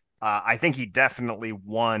Brown. I think he definitely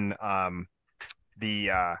won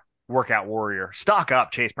the workout warrior. Stock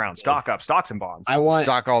up, Chase Brown. Stock up. Stocks and bonds. I want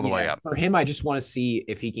stock all the way up. For him, I just want to see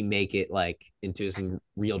if he can make it like into some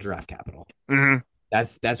real draft capital. Mm-hmm.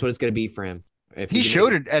 That's what it's going to be for him. If he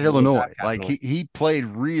showed it at Illinois. Like he played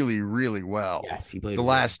really, really well. Yes, he played the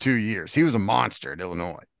last 2 years. He was a monster at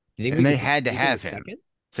Illinois. And they had to have him.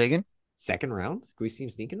 Say again? Second round? Could we see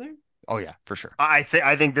him sneaking there? Oh yeah, for sure. I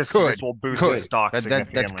think this will boost his stock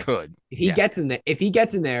significantly. That's could. If he gets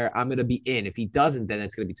in there, I'm gonna be in. If he doesn't, then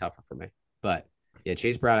it's gonna be tougher for me. But yeah,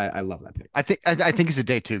 Chase Brown, I love that pick. I think he's a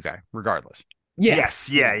day 2 guy, regardless. Yes.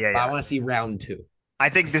 Yeah. I want to see round 2. I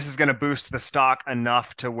think this is going to boost the stock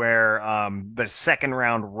enough to where the second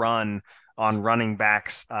round run on running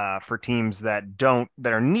backs for teams that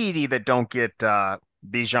are needy, that don't get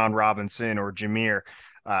Bijan Robinson or Jahmyr.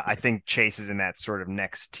 I think Chase is in that sort of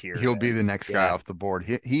next tier. He'll be the next guy off the board.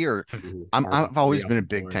 I've always been a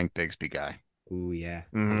big Tank Bigsby guy. Ooh, yeah.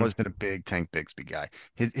 I've always been a big Tank Bigsby guy.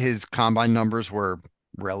 His combine numbers were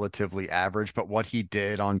relatively average, but what he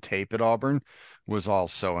did on tape at Auburn was all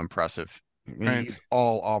so impressive. I mean, he's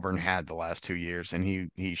all Auburn had the last 2 years, and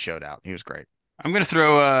he showed out. He was great. I'm going to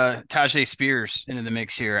throw Tajay Spears into the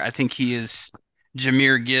mix here. I think he is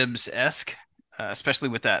Jahmyr Gibbs-esque, especially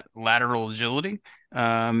with that lateral agility.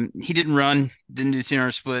 He didn't run, didn't do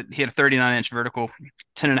 10-yard split. He had a 39-inch vertical,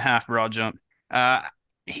 10.5 broad jump.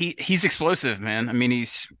 He's explosive, man. I mean,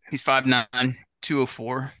 he's 5'9",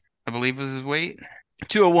 204, I believe was his weight.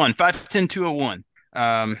 201, 5'10", 201.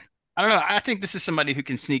 I don't know. I think this is somebody who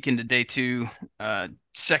can sneak into day 2,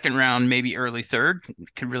 second round, maybe early third.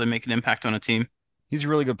 Could really make an impact on a team. He's a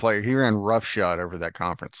really good player. He ran roughshod over that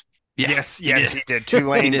conference. Yeah, yes, he did.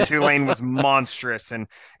 Tulane was monstrous, and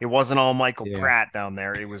it wasn't all Michael Pratt down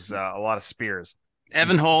there. It was a lot of Spears.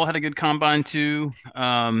 Evan Hull had a good combine too.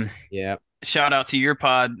 Shout out to your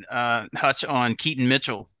pod, Hutch, on Keaton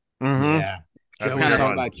Mitchell. Mm-hmm. Yeah. Joe was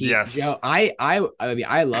talking about Keaton. Yes. Joe, I mean,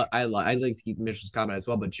 I like Keaton Mitchell's comment as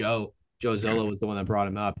well, but Joe Zola was the one that brought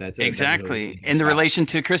him up. That's it. Exactly. In the relation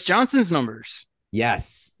to Chris Johnson's numbers.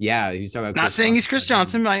 Yes. Yeah. He's talking about not saying he's Chris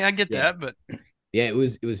Johnson. I get that, but yeah, it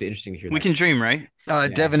was interesting to hear. We can dream, right?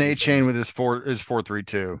 Devin A. Chain with his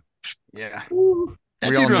 4.32. Yeah. Ooh.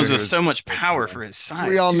 That dude runs with so much power for his size.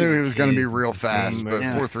 We all knew he was going to be real fast, but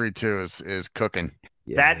 4.32 is cooking.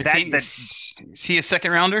 Yeah. Is he a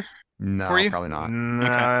second rounder? No, for you? Probably not. No,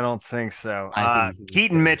 okay. I don't think so.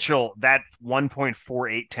 Keaton Mitchell, that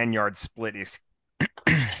 1.48 10-yard split is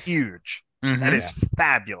huge. Mm-hmm. That is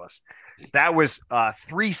fabulous. That was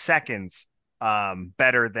 3 seconds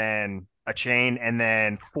better than a chain, and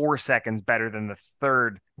then 4 seconds better than the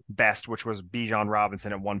third best, which was Bijan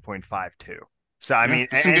Robinson at 1.52. So I mean,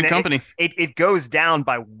 some good company. It goes down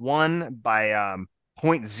by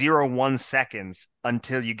 0.01 seconds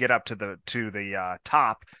until you get up to the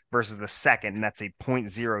top versus the second, and that's a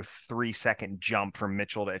 0.03 second jump from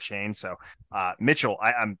Mitchell to Achane. So Mitchell,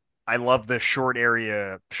 I love the short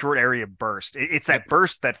area burst. It's that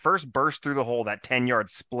burst, that first burst through the hole, that 10-yard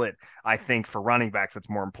split. I think for running backs, that's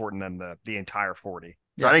more important than the entire 40.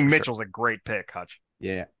 So I think Mitchell's a great pick, Hutch.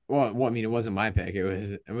 Yeah. Well, I mean, it wasn't my pick. It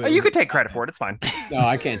was you could take credit for it. It's fine. No,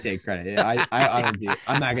 I can't take credit. I don't do it.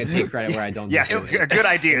 I'm not gonna take credit where I don't. Yes, a good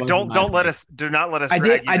idea. Do not let us.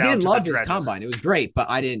 I did love his combine. It was great, but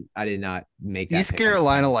I did not make that. East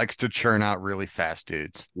Carolina likes to churn out really fast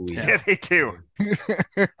dudes. Yeah, they do.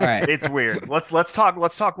 All right, it's weird. Let's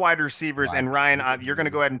talk wide receivers. And Ryan, you're gonna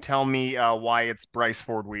go ahead and tell me why it's Bryce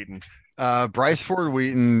Ford Wheaton. Bryce Ford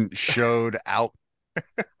Wheaton showed out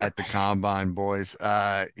at the combine, boys.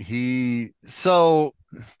 We've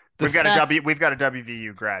got a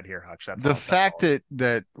WVU grad here, Hutch. That's the fact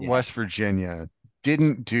that West Virginia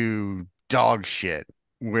didn't do dog shit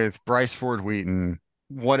with Bryce Ford Wheaton,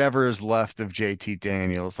 whatever is left of JT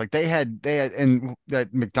Daniels. Like they had and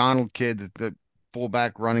that McDonald kid, the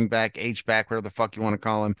fullback, running back, H-back, whatever the fuck you want to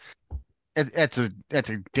call him. That's a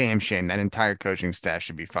damn shame. That entire coaching staff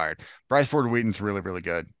should be fired. Bryce Ford Wheaton's really, really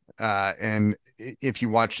good. And if you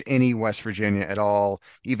watched any West Virginia at all,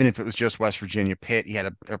 even if it was just West Virginia Pitt, he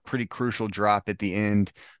had a pretty crucial drop at the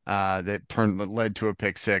end that led to a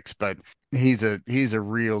pick six. But he's a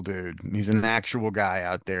real dude. He's an actual guy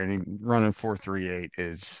out there, and he running 4.38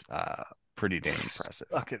 is pretty damn impressive.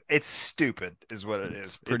 It's stupid, is what it is.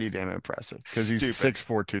 It's pretty damn impressive because he's 6'4",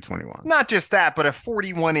 221. Not just that, but a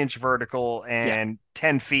 41-inch vertical and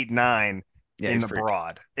 10 feet 9. In the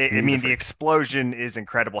broad. I mean, the explosion is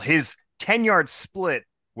incredible. His 10-yard split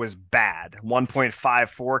was bad,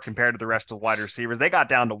 1.54 compared to the rest of the wide receivers. They got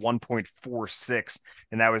down to 1.46,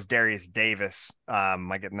 and that was Darius Davis.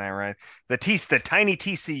 Am I getting that right? The tiny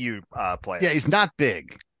TCU player. Yeah, he's not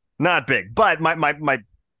big. Not big. But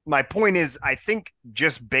my point is, I think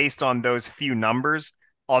just based on those few numbers,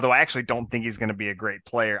 although I actually don't think he's going to be a great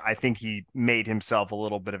player, I think he made himself a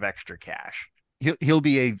little bit of extra cash. He'll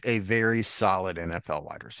be a very solid NFL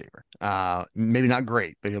wide receiver. Maybe not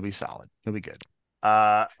great, but he'll be solid. He'll be good.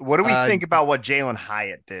 What do we think about what Jalen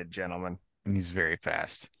Hyatt did, gentlemen? He's very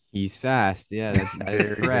fast. He's fast. Yeah, that's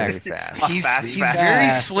very, very fast. He's very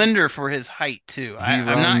slender for his height too. I'm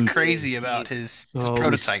not crazy about his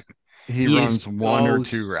prototype. He runs one or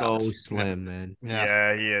two routes. So slim, man.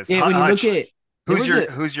 Yeah, he is. Yeah, when you look at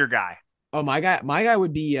who's your guy? Oh, my guy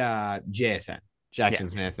would be JSN. Jackson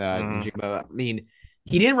Smith. I mean,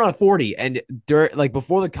 he didn't run a 40, and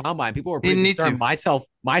before the combine, people were pretty concerned,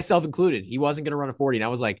 myself included. He wasn't going to run a 40, and I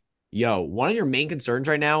was like, "Yo, one of your main concerns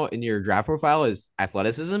right now in your draft profile is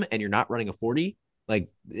athleticism, and you're not running a 40. Like,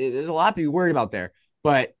 there's a lot to be worried about there."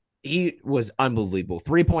 But he was unbelievable.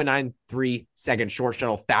 3.93 second short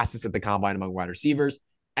shuttle, fastest at the combine among wide receivers,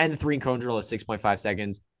 and the 3-cone drill at 6.5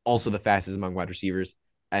 seconds, also the fastest among wide receivers.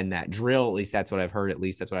 And that drill, at least that's what I've heard. At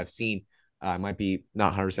least that's what I've seen. I might be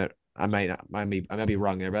not 100%. I might be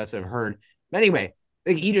wrong there, but that's what I've heard. But anyway,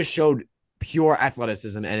 he just showed pure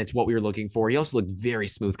athleticism, and it's what we were looking for. He also looked very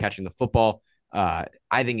smooth catching the football. I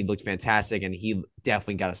think he looked fantastic, and he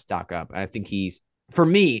definitely got to stock up. And I think he's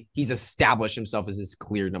established himself as this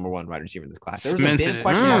clear number one wide receiver in this class. There was a bit of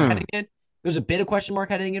question mark heading in. There's a bit of question mark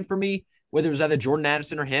heading in for me, whether it was either Jordan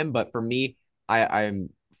Addison or him. But for me, I'm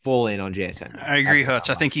full in on JSN. I agree, Hutch.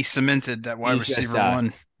 I think he cemented that wide receiver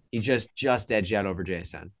one. He just edged out over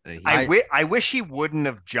JSN. I wish he wouldn't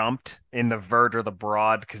have jumped in the vert or the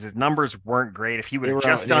broad because his numbers weren't great. If he would have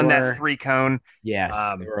just done that 3-cone, yes,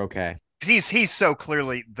 they were okay. He's so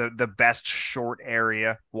clearly the best short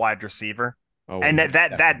area wide receiver, and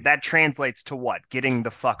that translates to what? Getting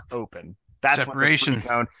the fuck open. That's separation,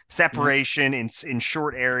 what separation in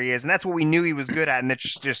short areas, and that's what we knew he was good at. And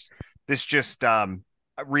this just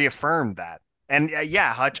reaffirmed that. And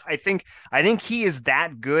Hutch, I think he is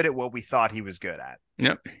that good at what we thought he was good at.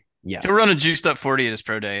 Yep. Yes. He'll run a juiced up 40 at his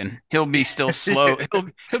pro day, and he'll be still slow.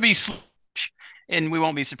 he'll be slow, and we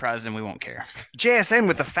won't be surprised, and we won't care. JSN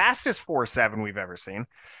with the fastest 4.7 we've ever seen.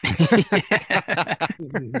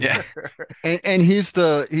 Yeah. And he's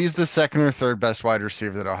the second or third best wide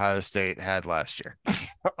receiver that Ohio State had last year.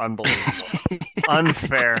 Unbelievable.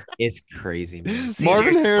 Unfair. It's crazy, man.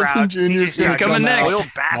 Marvin Harrison Jr. is coming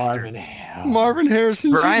next. Marvin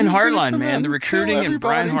Harrison Brian Hartline, man. The recruiting and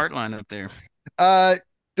Brian Hartline up there.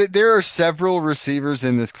 There are several receivers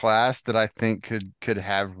in this class that I think could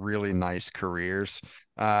have really nice careers.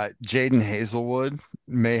 Jaden Hazelwood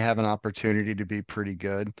may have an opportunity to be pretty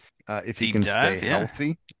good if he Deep can stay dive, yeah.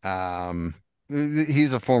 healthy.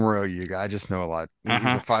 He's a former OU guy. I just know a lot. He's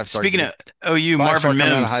a five-star. Speaking of OU, Five-star Marvin coming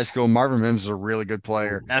out of Mims. high school. Marvin Mims is a really good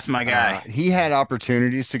player. That's my guy. He had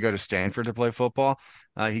opportunities to go to Stanford to play football.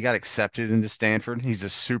 He got accepted into Stanford. He's a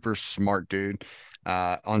super smart dude.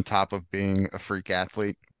 On top of being a freak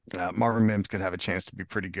athlete. Marvin Mims could have a chance to be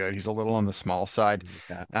pretty good. He's a little on the small side.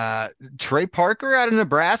 Trey Parker out of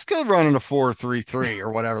Nebraska running a 4.33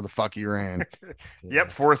 or whatever the fuck he ran. Yep,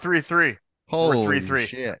 4.33. Holy 4.33.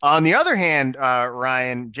 shit. On the other hand,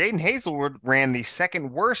 Ryan, Jaden Hazelwood ran the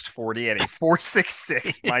second worst 40 at a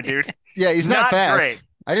 4.66, my dude. Yeah, he's not fast. Great.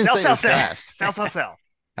 I didn't say he was fast. Sell.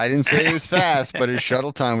 I didn't say he was fast, but his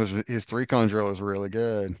shuttle time his 3-cone drill was really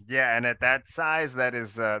good. Yeah, and at that size, that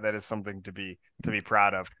is something to be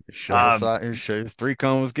proud of. His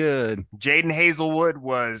 3-cone was good. Jaden Hazelwood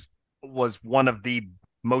was one of the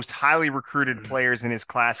most highly recruited players in his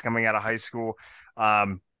class coming out of high school.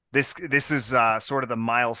 This is sort of the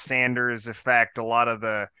Miles Sanders effect. A lot of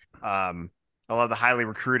the highly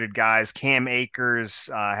recruited guys. Cam Akers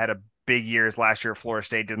had a big years last year at Florida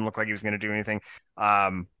State. Didn't look like he was going to do anything.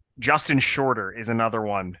 Justin Shorter is another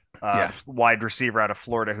one, wide receiver out of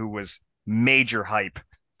Florida who was major hype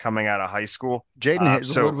coming out of high school. Jaden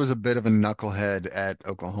Hazelwood was a bit of a knucklehead at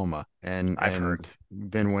Oklahoma and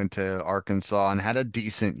then went to Arkansas and had a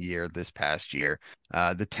decent year this past year.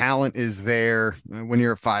 The talent is there. When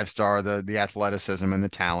you're a 5-star, the athleticism and the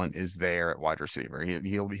talent is there at wide receiver.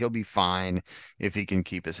 He'll be fine if he can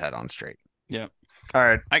keep his head on straight. Yeah. All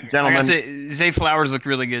right, gentlemen. I gotta say, Zay Flowers looked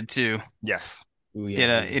really good too. Yes. Ooh, He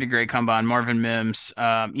had a great combine. Marvin Mims,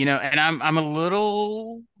 and I'm a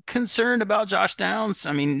little concerned about Josh Downs.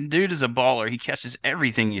 I mean, dude is a baller. He catches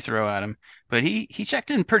everything you throw at him, but he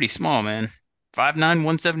checked in pretty small, man. 5'9",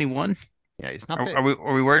 171. Yeah, he's not big.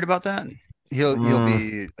 Are we worried about that? He'll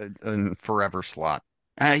be a forever slot.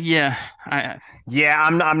 Yeah.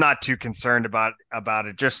 I'm not too concerned about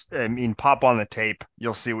it. Just, I mean, pop on the tape.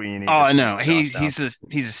 You'll see what you need. Oh no, he's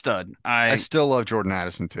a stud. I still love Jordan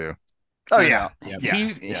Addison too. Oh yeah.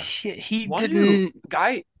 He didn't.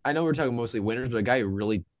 Guy, I know we're talking mostly winners, but a guy who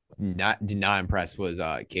really did not impress was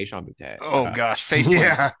Keyshawn Boutte. Oh gosh,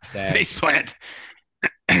 faceplant. Faceplant.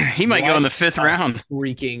 He might go in the 5th round.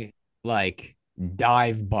 Freaking like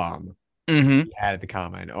dive bomb. Mm-hmm. He had at the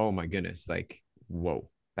combine. Oh my goodness! Like whoa,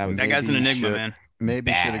 that guy's an enigma, man.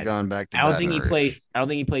 Maybe should have gone back to. I don't think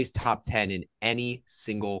he placed top 10 in any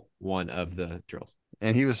single one of the drills.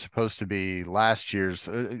 And he was supposed to be last year's.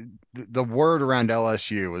 The word around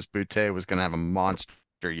LSU was Boutte was going to have a monster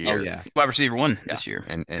year. Oh yeah, wide receiver 1 this year,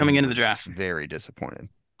 and coming into the draft. Very disappointed.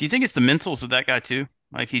 Do you think it's the mentals with that guy too?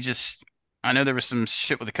 Like I know there was some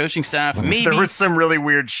shit with the coaching staff. Maybe there was some really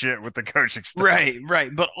weird shit with the coaching staff. Right.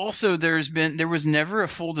 But also there was never a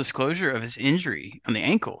full disclosure of his injury on the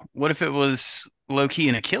ankle. What if it was low key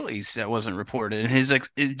an Achilles that wasn't reported and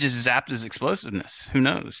it just zapped his explosiveness? Who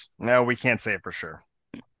knows? No, we can't say it for sure.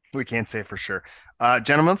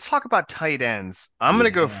 Gentlemen, let's talk about tight ends. I'm going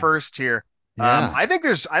to go first here. Yeah. I think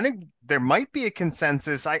there might be a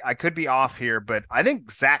consensus. I could be off here, but I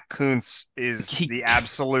think Zach Kuntz is the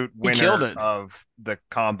absolute winner of the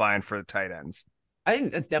combine for the tight ends. I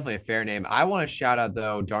think that's definitely a fair name. I want to shout out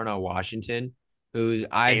though Darnell Washington, who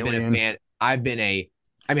I've been a fan. I've been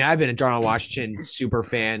a Darnell Washington super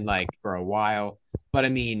fan like for a while, but I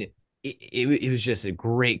mean it was just a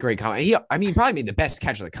great combine. He probably made the best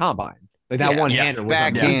catch of the combine. Like that one-hander was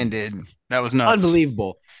backhanded. That was nuts.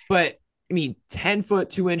 Unbelievable. But 10-foot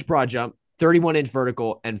 2-inch broad jump, 31-inch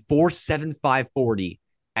vertical, and 4.75 40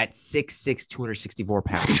 at 6'6", 264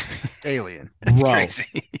 pounds. Alien. That's Bro,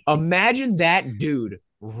 crazy. Imagine that dude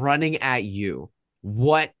running at you.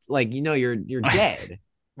 What? Like, you're dead.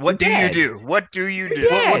 What do you do? What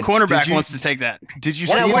cornerback wants to take that? Did you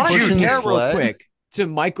see him pushing the sled? Real quick to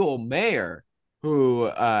Michael Mayer, who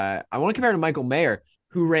I want to compare to Michael Mayer,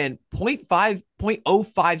 who ran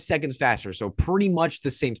 0.05 seconds faster. So pretty much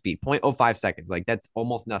the same speed, 0.05 seconds. Like that's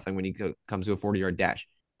almost nothing when he comes to a 40-yard dash.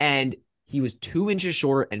 And he was 2 inches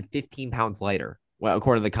shorter and 15 pounds lighter. Well,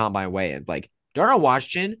 according to the combine weigh-in. Like Darnell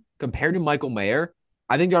Washington compared to Michael Mayer,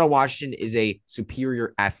 I think Darnell Washington is a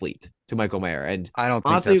superior athlete to Michael Mayer. And I don't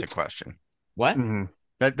think honestly, that's a question. What? Mm-hmm.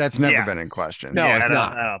 That's never been in question. No, it's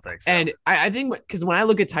not. I don't think so. And I think because when I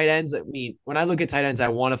look at tight ends, I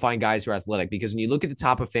want to find guys who are athletic because when you look at the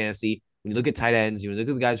top of fantasy, when you look at tight ends, you look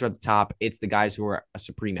at the guys who are at the top, it's the guys who are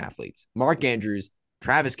supreme athletes. Mark Andrews,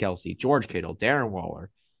 Travis Kelce, George Kittle, Darren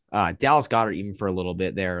Waller, Dallas Goedert even for a little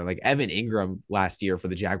bit there. Like Evan Ingram last year for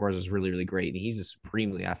the Jaguars was really, really great. And he's a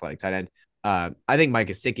supremely athletic tight end. I think Mike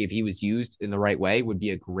Gesicki, if he was used in the right way, would be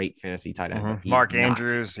a great fantasy tight end. But he's Mark not,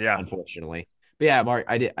 Andrews, yeah, unfortunately. But yeah, Mark,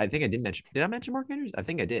 I think I did mention. Did I mention Mark Andrews? I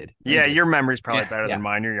think I did. Yeah, your memory's probably better than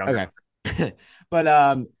mine. You're younger. Okay.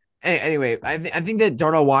 But anyway, I think that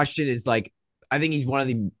Darnell Washington is like, I think he's one of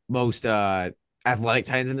the most athletic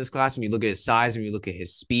tight ends in this class. When you look at his size, when you look at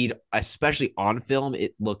his speed, especially on film,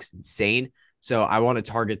 it looks insane. So I want to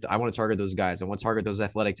target those guys. I want to target those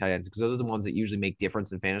athletic tight ends because those are the ones that usually make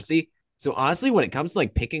difference in fantasy. So honestly, when it comes to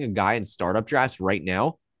like picking a guy in startup drafts right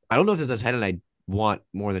now, I don't know if there's a tight end I want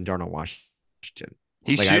more than Darnell Washington.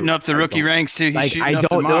 He's like, shooting up the rookie ranks too. I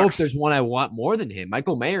don't know if there's one I want more than him.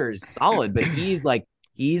 Michael Mayer is solid, but he's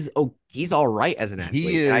all right as an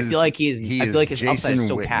athlete. I feel like his upside is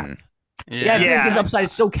so capped. Yeah, I feel like his upside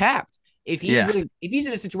is so capped. If he's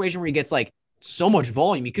in a situation where he gets like so much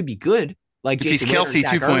volume, he could be good. Like if he's Kelsey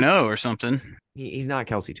 2.0 or something. He's not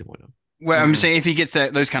Kelsey 2.0. Well, I'm saying if he gets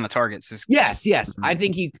those kind of targets. Yes. I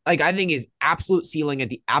think his absolute ceiling at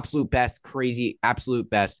the absolute best, crazy absolute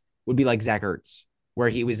best would be like Zach Ertz, where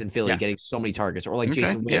he was in Philly getting so many targets, or like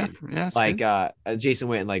Jason Witten. Jason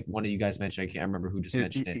Witten, like one of you guys mentioned, I can't remember who just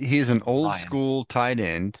mentioned it. He's an old school tight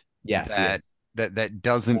end. Yes. That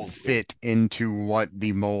doesn't fit into what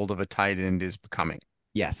the mold of a tight end is becoming.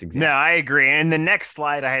 Yes, exactly. No, I agree. And the next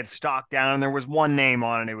slide I had stock down, and there was one name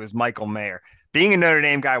on it. It was Michael Mayer. Being a Notre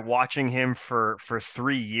Dame guy, watching him for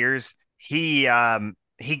 3 years, he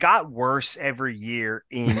got worse every year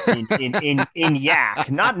in Yak.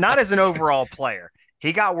 Not as an overall player.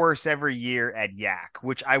 He got worse every year at Yak,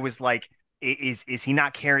 which I was like, is he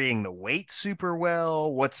not carrying the weight super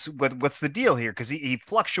well? What's the deal here? Because he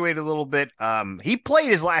fluctuated a little bit. He played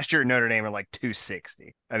his last year at Notre Dame at like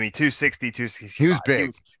 260. I mean, 260, 260. He was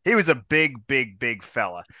big. He was a big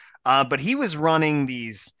fella. But he was running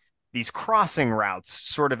these crossing routes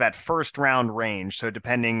sort of at first round range. So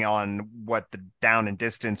depending on what the down and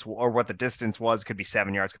distance or what the distance was, could be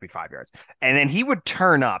 7 yards, could be 5 yards. And then he would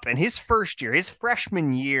turn up. And his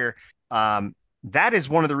freshman year, that is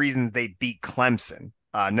one of the reasons they beat Clemson.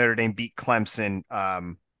 Notre Dame beat Clemson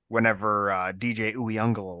whenever DJ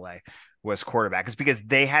Uiagalelei was quarterback. It's because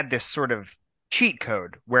they had this sort of cheat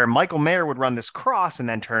code where Michael Mayer would run this cross and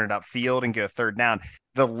then turn it upfield and get a third down.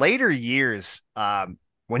 The later years,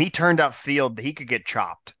 when he turned upfield, he could get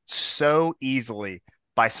chopped so easily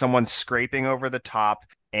by someone scraping over the top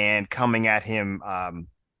and coming at him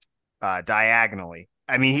diagonally.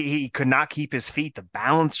 I mean, he could not keep his feet. The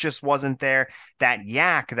balance just wasn't there. That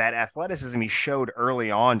athleticism he showed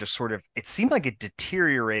early on just sort of, it seemed like it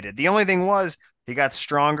deteriorated. The only thing was he got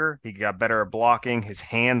stronger. He got better at blocking. His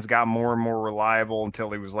hands got more and more reliable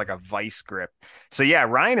until he was like a vice grip. So yeah,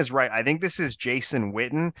 Ryan is right. I think this is Jason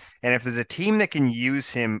Witten. And if there's a team that can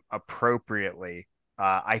use him appropriately,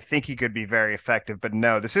 I think he could be very effective. But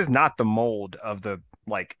no, this is not the mold of the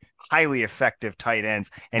like highly effective tight ends,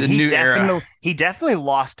 and he definitely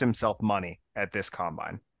lost himself money at this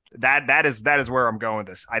combine. That is where I'm going with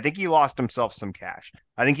this. I think he lost himself some cash.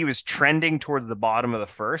 I think he was trending towards the bottom of the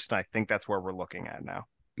first, and I think that's where we're looking at now.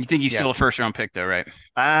 You think he's still a first round pick though, right?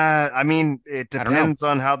 I mean, it depends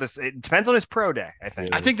on how this. It depends on his pro day.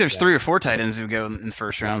 I think there's 3 or 4 tight ends who go in the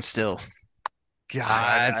first round still. God,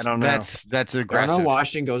 I don't know. That's aggressive. Darnell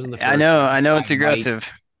Washington goes in the first. I know it's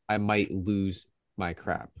aggressive. I might lose my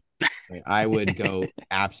crap. I would go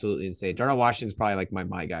absolutely insane. Darnell Washington's probably like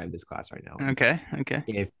my guy of this class right now. Okay.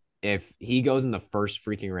 If he goes in the first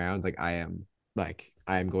freaking round, I'm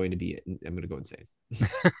going to go insane.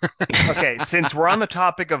 Okay, since we're on the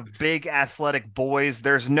topic of big athletic boys,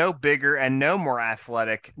 there's no bigger and no more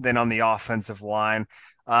athletic than on the offensive line.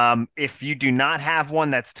 If you do not have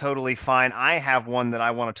one, that's totally fine. I have one that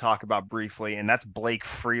I want to talk about briefly, and that's Blake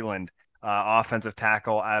Freeland, offensive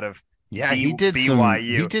tackle out of BYU.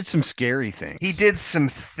 He did some scary things. He did some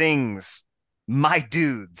things, my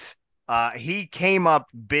dudes. He came up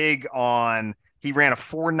big he ran a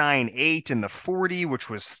 4.98 in the 40, which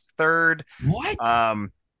was third. What? I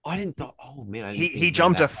didn't thought. Oh man, he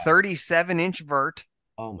jumped a 37-inch vert.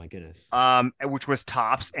 Oh my goodness. Which was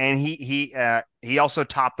tops, and he also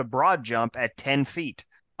topped the broad jump at 10 feet.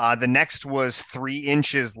 The next was 3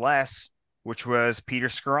 inches less, which was Peter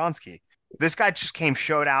Skoronski. This guy just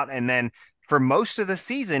showed out, and then for most of the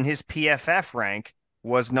season, his PFF rank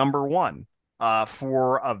was number 1.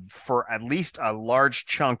 For at least a large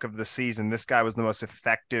chunk of the season, this guy was the most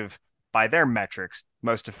effective by their metrics,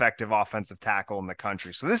 most effective offensive tackle in the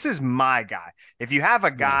country. So this is my guy. If you have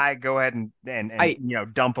a guy, go ahead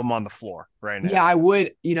and dump him on the floor right now. Yeah, I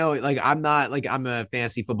would. Like I'm a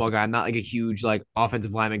fantasy football guy. I'm not like a huge like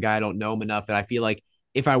offensive lineman guy. I don't know him enough, and I feel like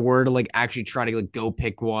if I were to like actually try to like go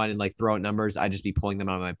pick one and like throw out numbers, I'd just be pulling them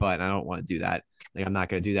out of my butt. And I don't want to do that. Like I'm not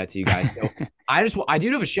going to do that to you guys. So I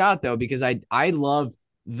do have a shout out though, because I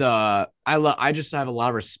just have a lot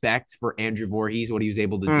of respect for Andrew Voorhees, what he was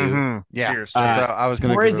able to do. Yeah. Cheers. So I was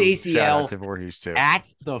going for to his give a ACL shout out to Voorhees too.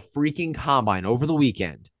 At the freaking combine over the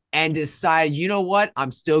weekend, and decided, you know what?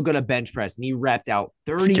 I'm still going to bench press. And he repped out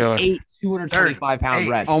 38, 225-pound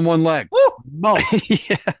reps. On one leg. Most.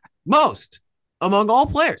 Yeah. Most among all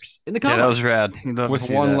players in the combine. Yeah, that was rad. With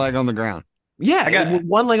one leg on the ground. Yeah, with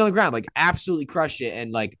one leg on the ground, like absolutely crushed it.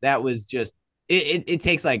 And like that was just it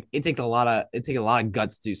takes a lot of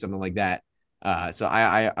guts to do something like that. So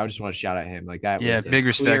I just want to shout out him. Like that was big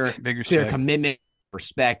respect. Clear commitment,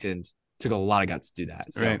 respect, and took a lot of guts to do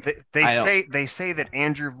that. So right. They say that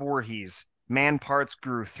Andrew Voorhees man parts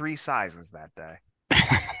grew 3 sizes that day.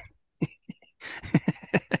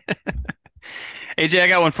 AJ, I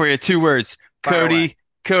got one for you. 2 words. Cody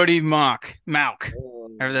Mock.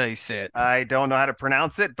 However the hell you say it. I don't know how to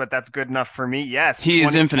pronounce it, but that's good enough for me. Yes. He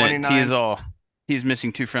is infinite. He is all. He's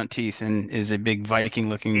missing 2 front teeth and is a big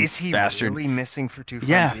Viking-looking bastard. Is he really missing for 2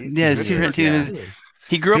 front teeth? Yeah, his 2 front teeth.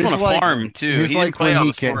 He grew up on a farm too. He's like when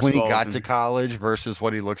he got to to college versus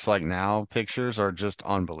what he looks like now. Pictures are just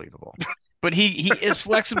unbelievable. But he is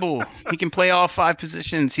flexible. He can play all 5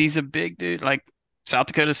 positions. He's a big dude, like South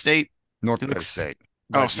Dakota State. North Dakota State.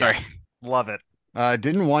 Oh, sorry. Love it.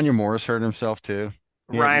 Didn't Wanya Morris hurt himself too?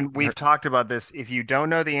 Ryan, we've talked about this. If you don't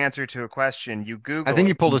know the answer to a question, you Google. I think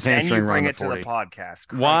he pulled his hamstring. And you bring it to the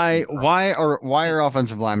podcast. Why are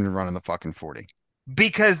offensive linemen running the fucking 40?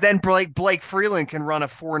 Because then Blake Freeland can run a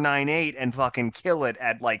 4.98 and fucking kill it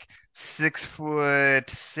at like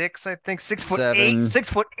 6'6", I think 6'8",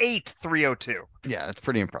 6'8", 302. Yeah, that's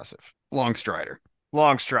pretty impressive. Long strider.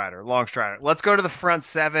 Let's go to the front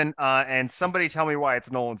 7. And somebody tell me why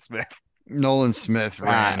it's Nolan Smith. Nolan Smith,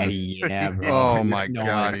 Ryan. Yeah, bro. Oh my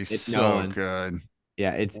God, he's so good.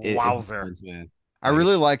 Yeah, it's Wowzer. Nolan Smith. I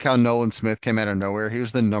really like how Nolan Smith came out of nowhere. He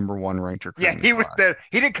was the number 1 ranked recruit. Yeah,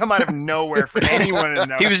 he didn't come out of nowhere for anyone to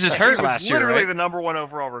know. He was just hurt last year. Literally right? the number 1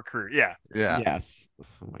 overall recruit. Yeah. Yes.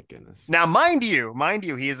 Oh my goodness. Now, mind you,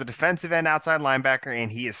 he is a defensive end outside linebacker,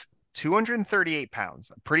 and he is 238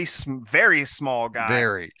 pounds. A very small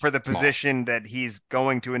guy for the position that he's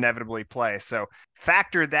going to inevitably play. So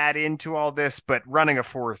factor that into all this, but running a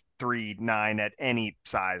 4.39 at any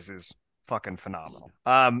size is fucking phenomenal.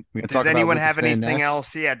 Does anyone have anything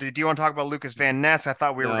else? Yeah. Do you want to talk about Lucas Van Ness? I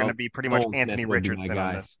thought we were going to be pretty much Anthony Richardson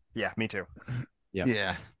on this. Yeah, me too.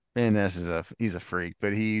 Yeah. Van Ness he's a freak,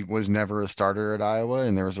 but he was never a starter at Iowa,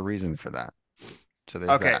 and there was a reason for that. So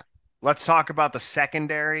there's that. Let's talk about the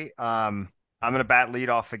secondary. I'm going to bat lead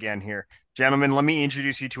off again here. Gentlemen, let me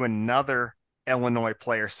introduce you to another Illinois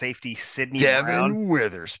player, safety Sidney Brown. Devin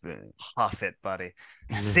Witherspoon. Huff it, buddy.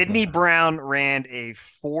 Sidney Brown ran a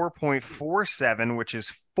 4.47, which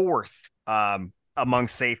is 4th among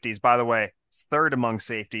safeties. By the way, 3rd among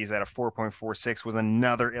safeties at a 4.46 was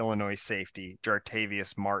another Illinois safety,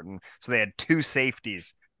 Jartavius Martin. So they had 2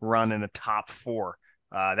 safeties run in the top 4.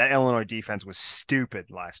 That Illinois defense was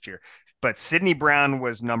stupid last year. But Sidney Brown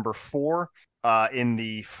was number 4 in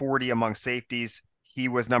the 40 among safeties. He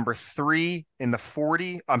was number 3 in the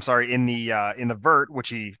 40. I'm sorry, in the vert, which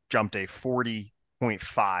he jumped a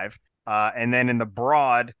 40.5. And then in the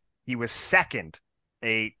broad, he was 2nd,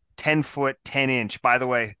 a 10-foot, 10-inch. By the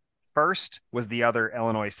way, 1st was the other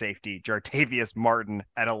Illinois safety, Jartavius Martin,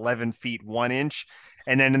 at 11 feet 1 inch.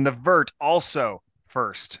 And then in the vert, also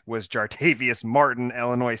 1st was Jartavius Martin,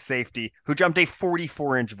 Illinois safety, who jumped a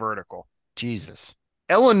 44-inch vertical. Jesus.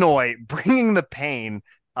 Illinois bringing the pain.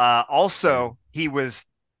 Also, he was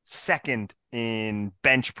 2nd in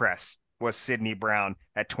bench press, was Sidney Brown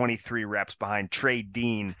at 23 reps behind Trey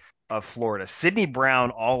Dean of Florida. Sidney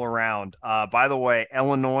Brown all around. By the way,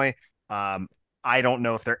 Illinois, I don't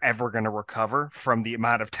know if they're ever going to recover from the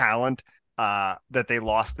amount of talent that they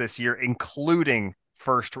lost this year, including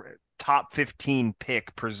top 15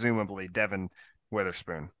 pick, presumably Devin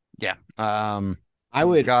Witherspoon. Yeah. I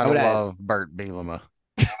would love Bert Bielema.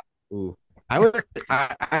 Ooh. I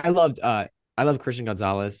love Christian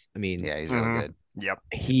Gonzalez. I mean, yeah, he's really good. Yep.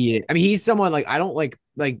 He's someone like I don't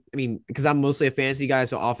because I'm mostly a fantasy guy,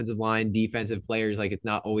 so offensive line, defensive players, like it's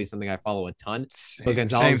not always something I follow a ton. But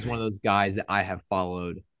Gonzalez is one of those guys that I have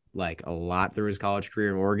followed like a lot through his college career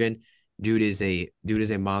in Oregon. Dude is a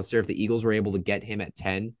monster. If the Eagles were able to get him at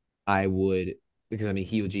 10, I would because I'm a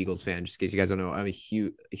huge Eagles fan. Just in case you guys don't know, I'm a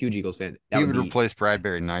huge Eagles fan. He would replace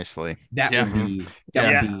Bradbury nicely. That Yeah. would be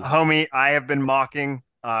homie, I have been mocking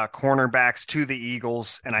cornerbacks to the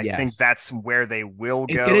Eagles, and I think Yes. that's where they will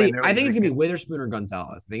It's go. gonna. I think it's gonna be Witherspoon or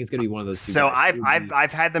Gonzalez. I think it's gonna be one of those two. So guys.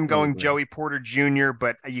 I've had them going great. Joey Porter Jr.,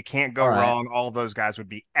 but you can't go All right. wrong. All those guys would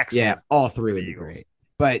be excellent. Yeah, all three for would the be Eagles. great.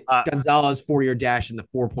 But Gonzalez 4-year dash in the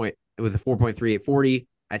 4 with a 4.38 40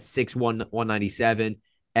 at 6'1", 197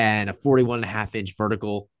 and a 41.5-inch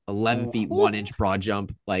vertical, 11 feet 1 inch broad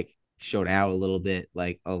jump. Like showed out a little bit,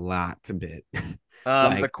 like a lot a bit.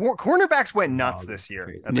 The cornerbacks went nuts this year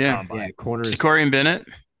at the combine. Yeah, corners. Corian Bennett.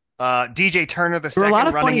 DJ Turner the There were second. a lot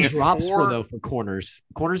of running funny it drops for for corners.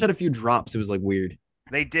 Corners had a few drops. It was like weird.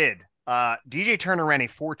 They did. DJ Turner ran a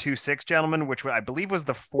 4.26, gentlemen, which I believe was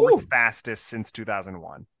the fourth fastest since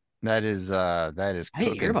 2001. That is I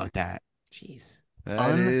didn't hear about that. Jeez.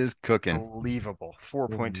 That is cooking. Unbelievable.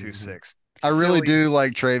 4.26. I really do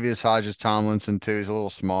like Travius Hodges Tomlinson too. He's a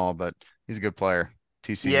little small, but he's a good player.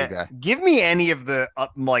 TCU guy. Give me any of the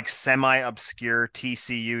semi-obscure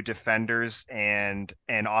TCU defenders and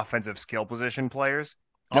offensive skill position players.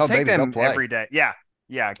 I'll take them every day. Yeah.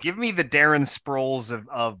 Give me the Darren Sproles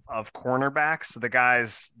of cornerbacks, the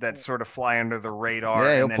guys that sort of fly under the radar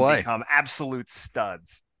and then become absolute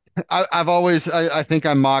studs. I think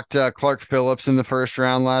I mocked Clark Phillips in the first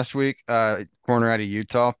round last week. Corner out of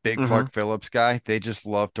Utah, big Clark Phillips guy. They just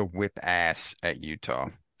love to whip ass at Utah.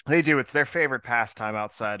 They do. It's their favorite pastime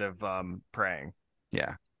outside of praying.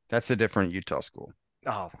 Yeah, that's a different Utah school.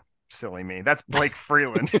 Oh, silly me. That's Blake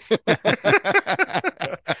Freeland.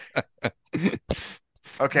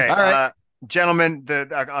 Okay, all right. Gentlemen.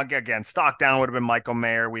 Again, stock down would have been Michael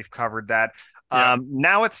Mayer. We've covered that.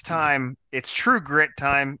 Now it's time. It's True Grit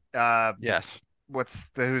time. Yes.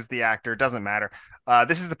 Who's the actor? Doesn't matter.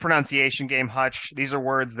 This is the pronunciation game, Hutch. These are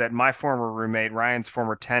words that my former roommate, Ryan's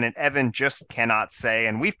former tenant, Evan, just cannot say.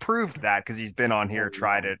 And we've proved that because he's been on here,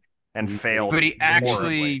 tried it, and failed. But he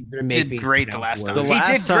actually did great the last time. He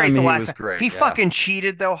did great the last time. He fucking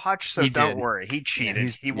cheated, though, Hutch, so don't worry. He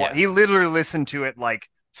cheated. He literally listened to it like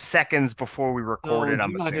seconds before we recorded. You're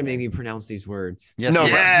not going to make me pronounce these words. Yes, no,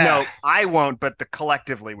 I won't, but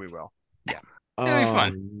collectively we will. Yeah. It'll be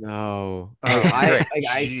fun. No.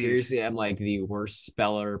 I seriously am like the worst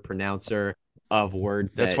speller, pronouncer of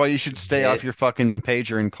words. That's why you should stay off your fucking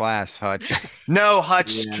pager in class, Hutch. No,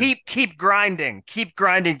 Hutch, keep grinding. Keep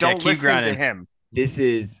grinding. Don't listen to him. This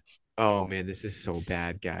is so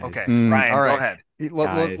bad, guys. Okay, Ryan, all right. Go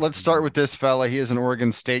ahead. Let's start with this fella. He is an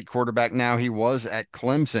Oregon State quarterback now. He was at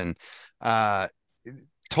Clemson.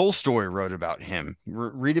 Tolstoy wrote about him.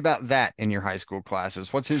 Read about that in your high school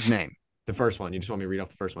classes. What's his name? The first one. You just want me to read off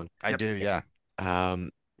the first one? I do, yeah.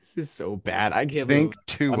 This is so bad. I can't think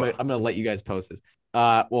I'm gonna let you guys post this.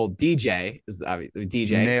 Well, DJ is obviously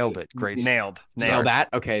DJ. Nailed it. Great. Nailed that.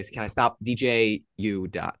 Okay, so can I stop? DJ U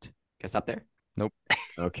dot. Can I stop there? Nope.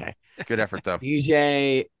 Okay. Good effort though.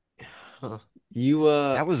 DJ you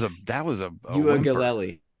that was a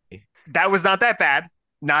Galeli. That was not that bad.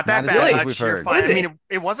 Not that bad. Really? We've heard. I mean,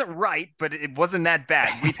 it wasn't right, but it wasn't that bad.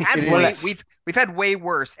 We've had way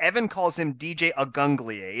worse. Evan calls him DJ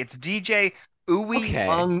Agunglie. It's DJ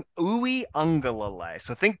Uwe Ungalale.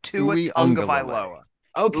 So think Tua Tagovailoa.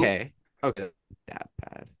 Okay. Okay. That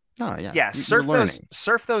bad. Oh yeah. Yeah.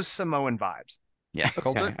 Surf those Samoan vibes. Yeah.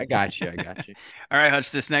 Okay. I got you. All right,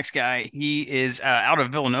 Hutch. This next guy, he is out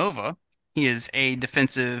of Villanova. He is a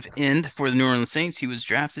defensive end for the New Orleans Saints. He was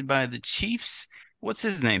drafted by the Chiefs. What's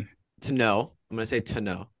his name? Tano. I'm going to say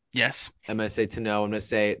Tano. Yes. I'm going to say Tano. I'm going to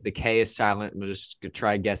say the K is silent. I'm going to just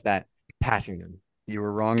try and guess that. Passing them. You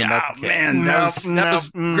were wrong about the K. Man, that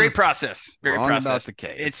was great process. Great wrong process. About the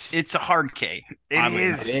K. It's a hard K. It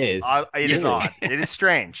is odd. It is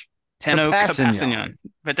strange. Teno Kapassignon.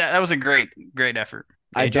 But that was a great effort.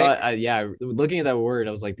 I thought, looking at that word,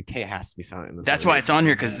 I was like, the K has to be silent. That's why it's on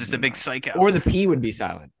here, because it's a big psych out. Or the P would be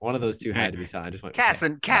silent. One of those two had to be silent. I just went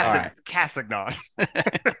Cassignon.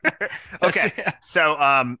 Okay,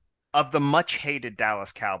 so of the much hated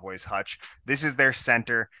Dallas Cowboys, Hutch, this is their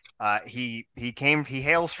center. He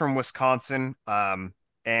hails from Wisconsin,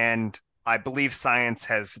 and I believe science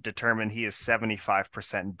has determined he is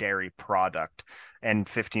 75% dairy product and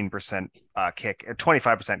 15%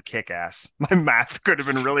 25% kick ass. My math could have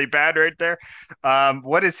been really bad right there.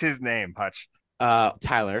 What is his name, Hutch?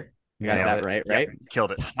 Tyler. You got that right? Right?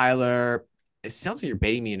 Killed it. Tyler. It sounds like you're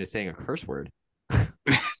baiting me into saying a curse word.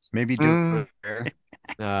 Maybe do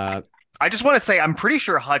I just want to say I'm pretty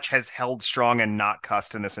sure Hutch has held strong and not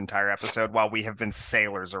cussed in this entire episode while we have been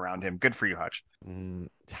sailors around him. Good for you, Hutch.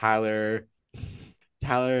 Tyler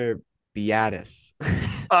Beatis.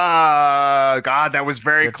 God, that was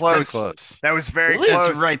very It's close. pretty close. That was very Really? close.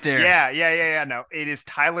 It's right there. Yeah. No, it is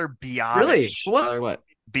Tyler Biotish. Really? What?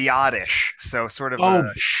 Biotish. So sort of Oh.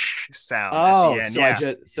 a shh sound Oh, at the end. so Yeah. I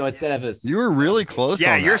just instead of a You were really close.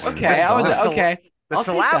 Yeah, on you're that one. okay. I was okay. The I'll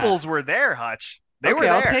take that. syllables were there, Hutch. They were Okay,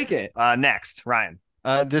 there. I'll take it. Next, Ryan.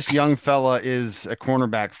 This young fella is a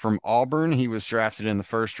cornerback from Auburn. He was drafted in the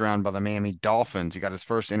first round by the Miami Dolphins. He got his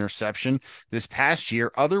first interception this past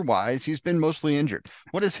year. Otherwise, he's been mostly injured.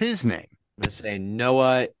 What is his name? I'm gonna say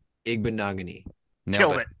Noah Igbenogany.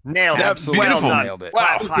 Killed it. Nailed it. Absolutely well done. nailed it. Wow.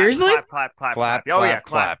 Clap, clap, Seriously? Clap. Clap, Oh, yeah. clap,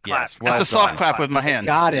 Clap. yes. That's Well a soft done. clap with my hand.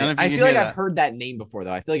 Got None it. of you I can feel like hear I've that. heard that name before,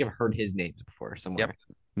 though. I feel like I've heard his name before somewhere. Yep.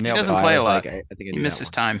 He Nailed doesn't it. play a was lot. like, I think I He knew misses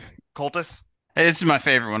that one. time. Cultus. Hey, this is my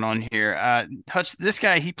favorite one on here. Hutch, this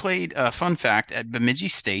guy, he played, fun fact, at Bemidji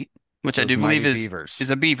State, which I Those do believe mighty is Beavers.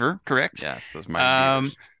 a Beaver, correct? Yes, those mighty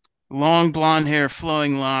Beavers. Long blonde hair,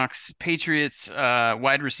 flowing locks, Patriots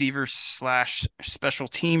wide receiver / special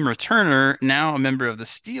team returner, now a member of the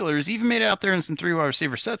Steelers, even made it out there in some 3 wide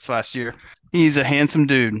receiver sets last year. He's a handsome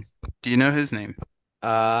dude. Do you know his name?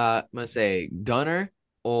 I'm gonna say Gunnar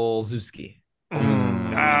Olszewski.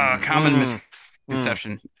 Common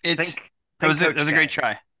misconception. That was a great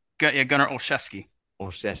try. Gunnar Olszewski.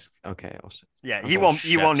 Olszewski. Okay, Olszewski. Yeah, he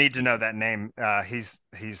won't need to know that name. He's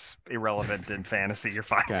irrelevant in fantasy. You're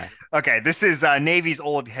fine. Okay, this is Navy's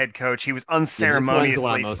old head coach. He was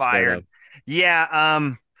unceremoniously fired. Yeah,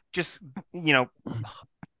 just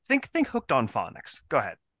think hooked on phonics. Go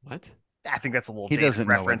ahead. What? I think that's a little He dated doesn't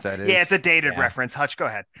know what reference. that is. Yeah, it's a dated reference. Hutch, go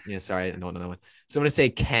ahead. Yeah, sorry, I don't know that one. So I'm gonna say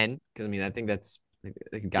Ken, because I think that's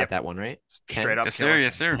got that one right. Straight up. Yes, sir.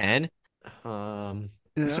 Yes, sir. Ken.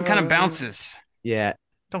 This one kind of bounces. Yeah.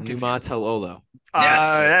 Don't confuse. Numatalolo.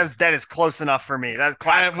 Yes. That is close enough for me. That's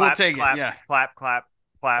clap. We'll take clap, it. Yeah. Clap.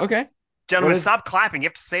 Okay. Gentlemen, stop clapping. You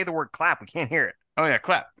have to say the word clap. We can't hear it. Oh yeah,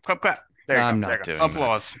 clap. There you I'm go. not doing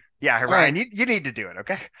Applause. Yeah, Ryan, you need to do it,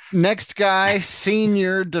 okay? Next guy,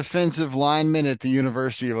 senior defensive lineman at the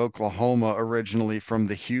University of Oklahoma, originally from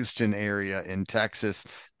the Houston area in Texas.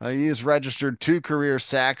 He has registered 2 career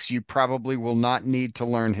sacks. You probably will not need to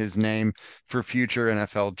learn his name for future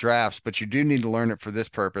NFL drafts, but you do need to learn it for this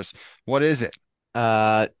purpose. What is it?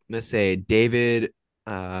 Let's say David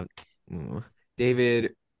Uwogabu.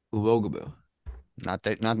 Not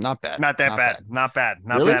bad. Not bad. Not bad.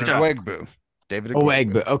 Really? Bad at all. Wegbu. David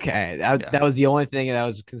Egbu. Okay. That was the only thing that I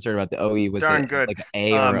was concerned about. The OE was Darn good. like an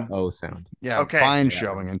A or an O sound. Yeah, Okay. fine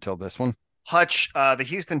showing until this one. Hutch, the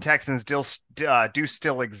Houston Texans do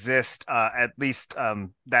still exist. At least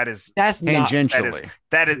that's Tangentially.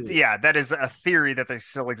 that is a theory that they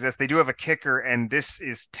still exist. They do have a kicker, and this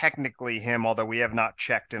is technically him, although we have not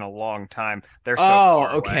checked in a long time. They're so far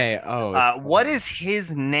okay. away. What is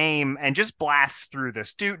his name? And just blast through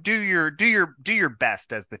this. Do your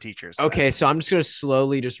best as the teachers. Okay, so I'm just gonna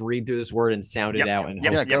slowly just read through this word and sound it out. And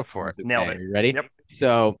go for it. Okay. Nailed it. You ready? Yep.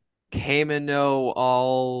 So Kamino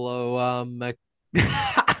all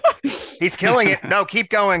He's killing it. No, keep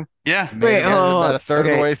going. Yeah. Maybe about a third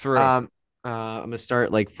of the way through. I'm gonna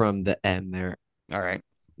start like from the end there. All right.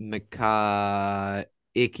 Mika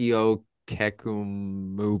Ikio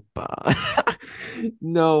Kekumupa.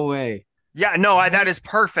 No way. Yeah, no, that is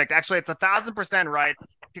perfect. Actually, it's 1,000% right.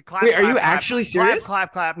 Clap, Wait, are you clap, actually serious?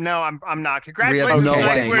 Clap. No, I'm not. We Congratulations. have no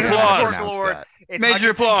Tonight's way winner to of the applause. McCorkle Award. It's Major Hutchinson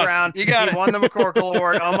applause. Brown. You got he it. won the McCorkle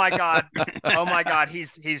Award. Oh my God.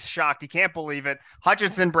 He's shocked. He can't believe it.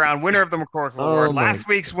 Hutchinson Brown, winner of the McCorkle Award. Last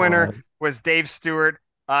week's winner was Dave Stewart.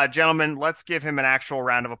 Gentlemen, let's give him an actual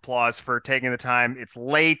round of applause for taking the time. It's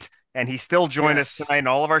late, and he still joined us tonight in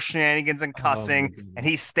all of our shenanigans and cussing, and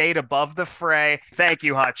he stayed above the fray. Thank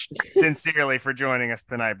you, Hutch, sincerely for joining us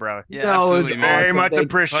tonight, brother. Yeah, No, it was absolutely, man. Very much Thank-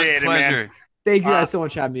 appreciated, Pleasure. man. Thank you guys so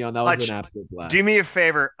much for having me on. That was Hutch, an absolute blast. Do me a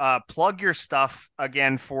favor, plug your stuff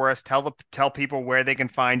again for us. Tell people where they can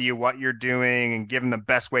find you, what you're doing, and give them the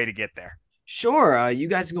best way to get there. Sure. You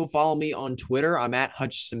guys can go follow me on Twitter. I'm at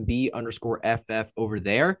HutchinsonB_FF over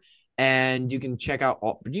there. And you can check out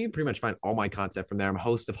you can pretty much find all my content from there. I'm a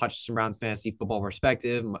host of Hutchinson Brown's Fantasy Football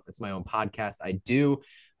Perspective. It's my own podcast. I do.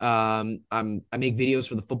 I make videos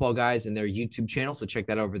for the football guys and their YouTube channel, so check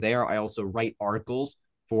that over there. I also write articles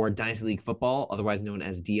for Dynasty League Football, otherwise known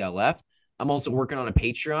as DLF. I'm also working on a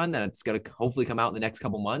Patreon that's going to hopefully come out in the next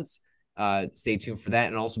couple months. Stay tuned for that,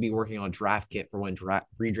 and also be working on a draft kit for when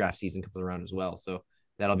redraft season comes around as well. So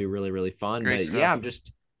that'll be really, really fun. Great but stuff. yeah,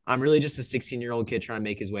 I'm really just a 16-year-old kid trying to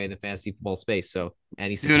make his way in the fantasy football space. So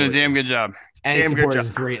any support Doing a damn good job. Any support is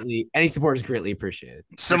greatly appreciated.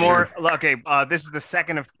 Some more. Okay, this is the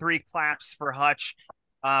second of 3 claps for Hutch.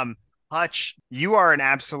 Hutch, you are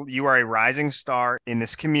a rising star in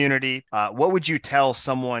this community. What would you tell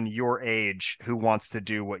someone your age who wants to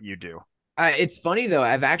do what you do? It's funny though.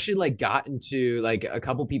 I've actually like gotten to like a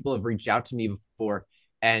couple people have reached out to me before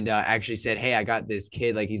and actually said, "Hey, I got this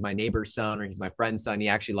kid. Like he's my neighbor's son or he's my friend's son. He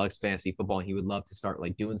actually loves fantasy football and he would love to start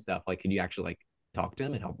like doing stuff. Like, could you actually like talk to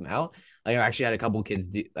him and help him out?" Like I've actually had a couple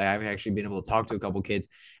kids. I've actually been able to talk to a couple kids.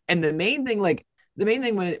 And the main thing when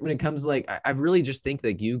it comes like I really just think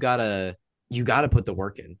like you gotta put the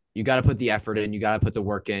work in. You gotta put the effort in. You gotta put the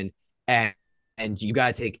work in, and you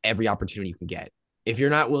gotta take every opportunity you can get. If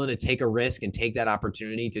you're not willing to take a risk and take that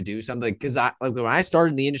opportunity to do something, because like when I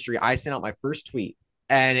started in the industry, I sent out my first tweet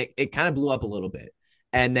and it kind of blew up a little bit.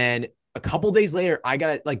 And then a couple days later, I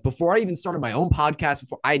got like before I even started my own podcast,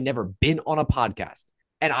 before I had never been on a podcast,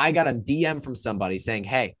 and I got a DM from somebody saying,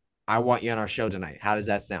 "Hey, I want you on our show tonight. How does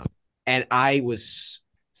that sound?" And I was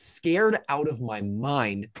scared out of my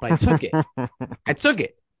mind, but I took it. I took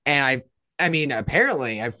it, and I mean,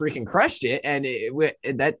 apparently I freaking crushed it, and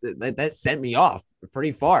that sent me off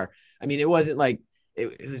pretty far. I mean, it wasn't like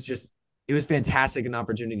it was fantastic an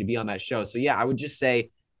opportunity to be on that show. So yeah, I would just say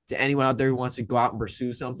to anyone out there who wants to go out and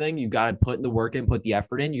pursue something, you got to put in the work in, put the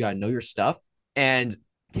effort in. You got to know your stuff and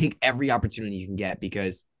take every opportunity you can get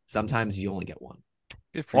because sometimes you only get one.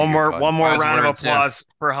 One more round of applause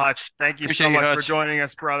for Hutch. Thank you so much for joining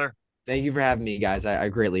us, brother. Thank you for having me, guys. I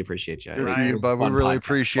greatly appreciate you. Good for you, bud. We really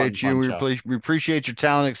appreciate you. We appreciate your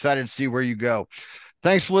talent. Excited to see where you go.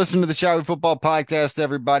 Thanks for listening to the Shall We Football Podcast,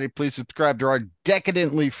 everybody. Please subscribe to our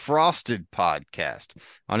Decadently Frosted podcast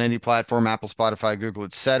on any platform, Apple, Spotify, Google,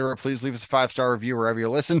 etc. Please leave us a 5-star review wherever you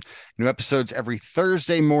listen. New episodes every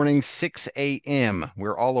Thursday morning, 6 a.m.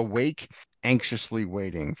 We're all awake, anxiously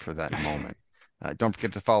waiting for that moment. Don't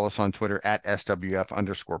forget to follow us on Twitter at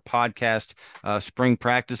SWF_podcast. Spring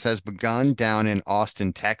practice has begun down in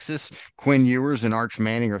Austin, Texas. Quinn Ewers and Arch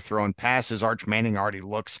Manning are throwing passes. Arch Manning already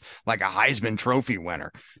looks like a Heisman Trophy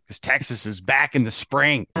winner because Texas is back in the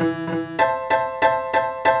spring.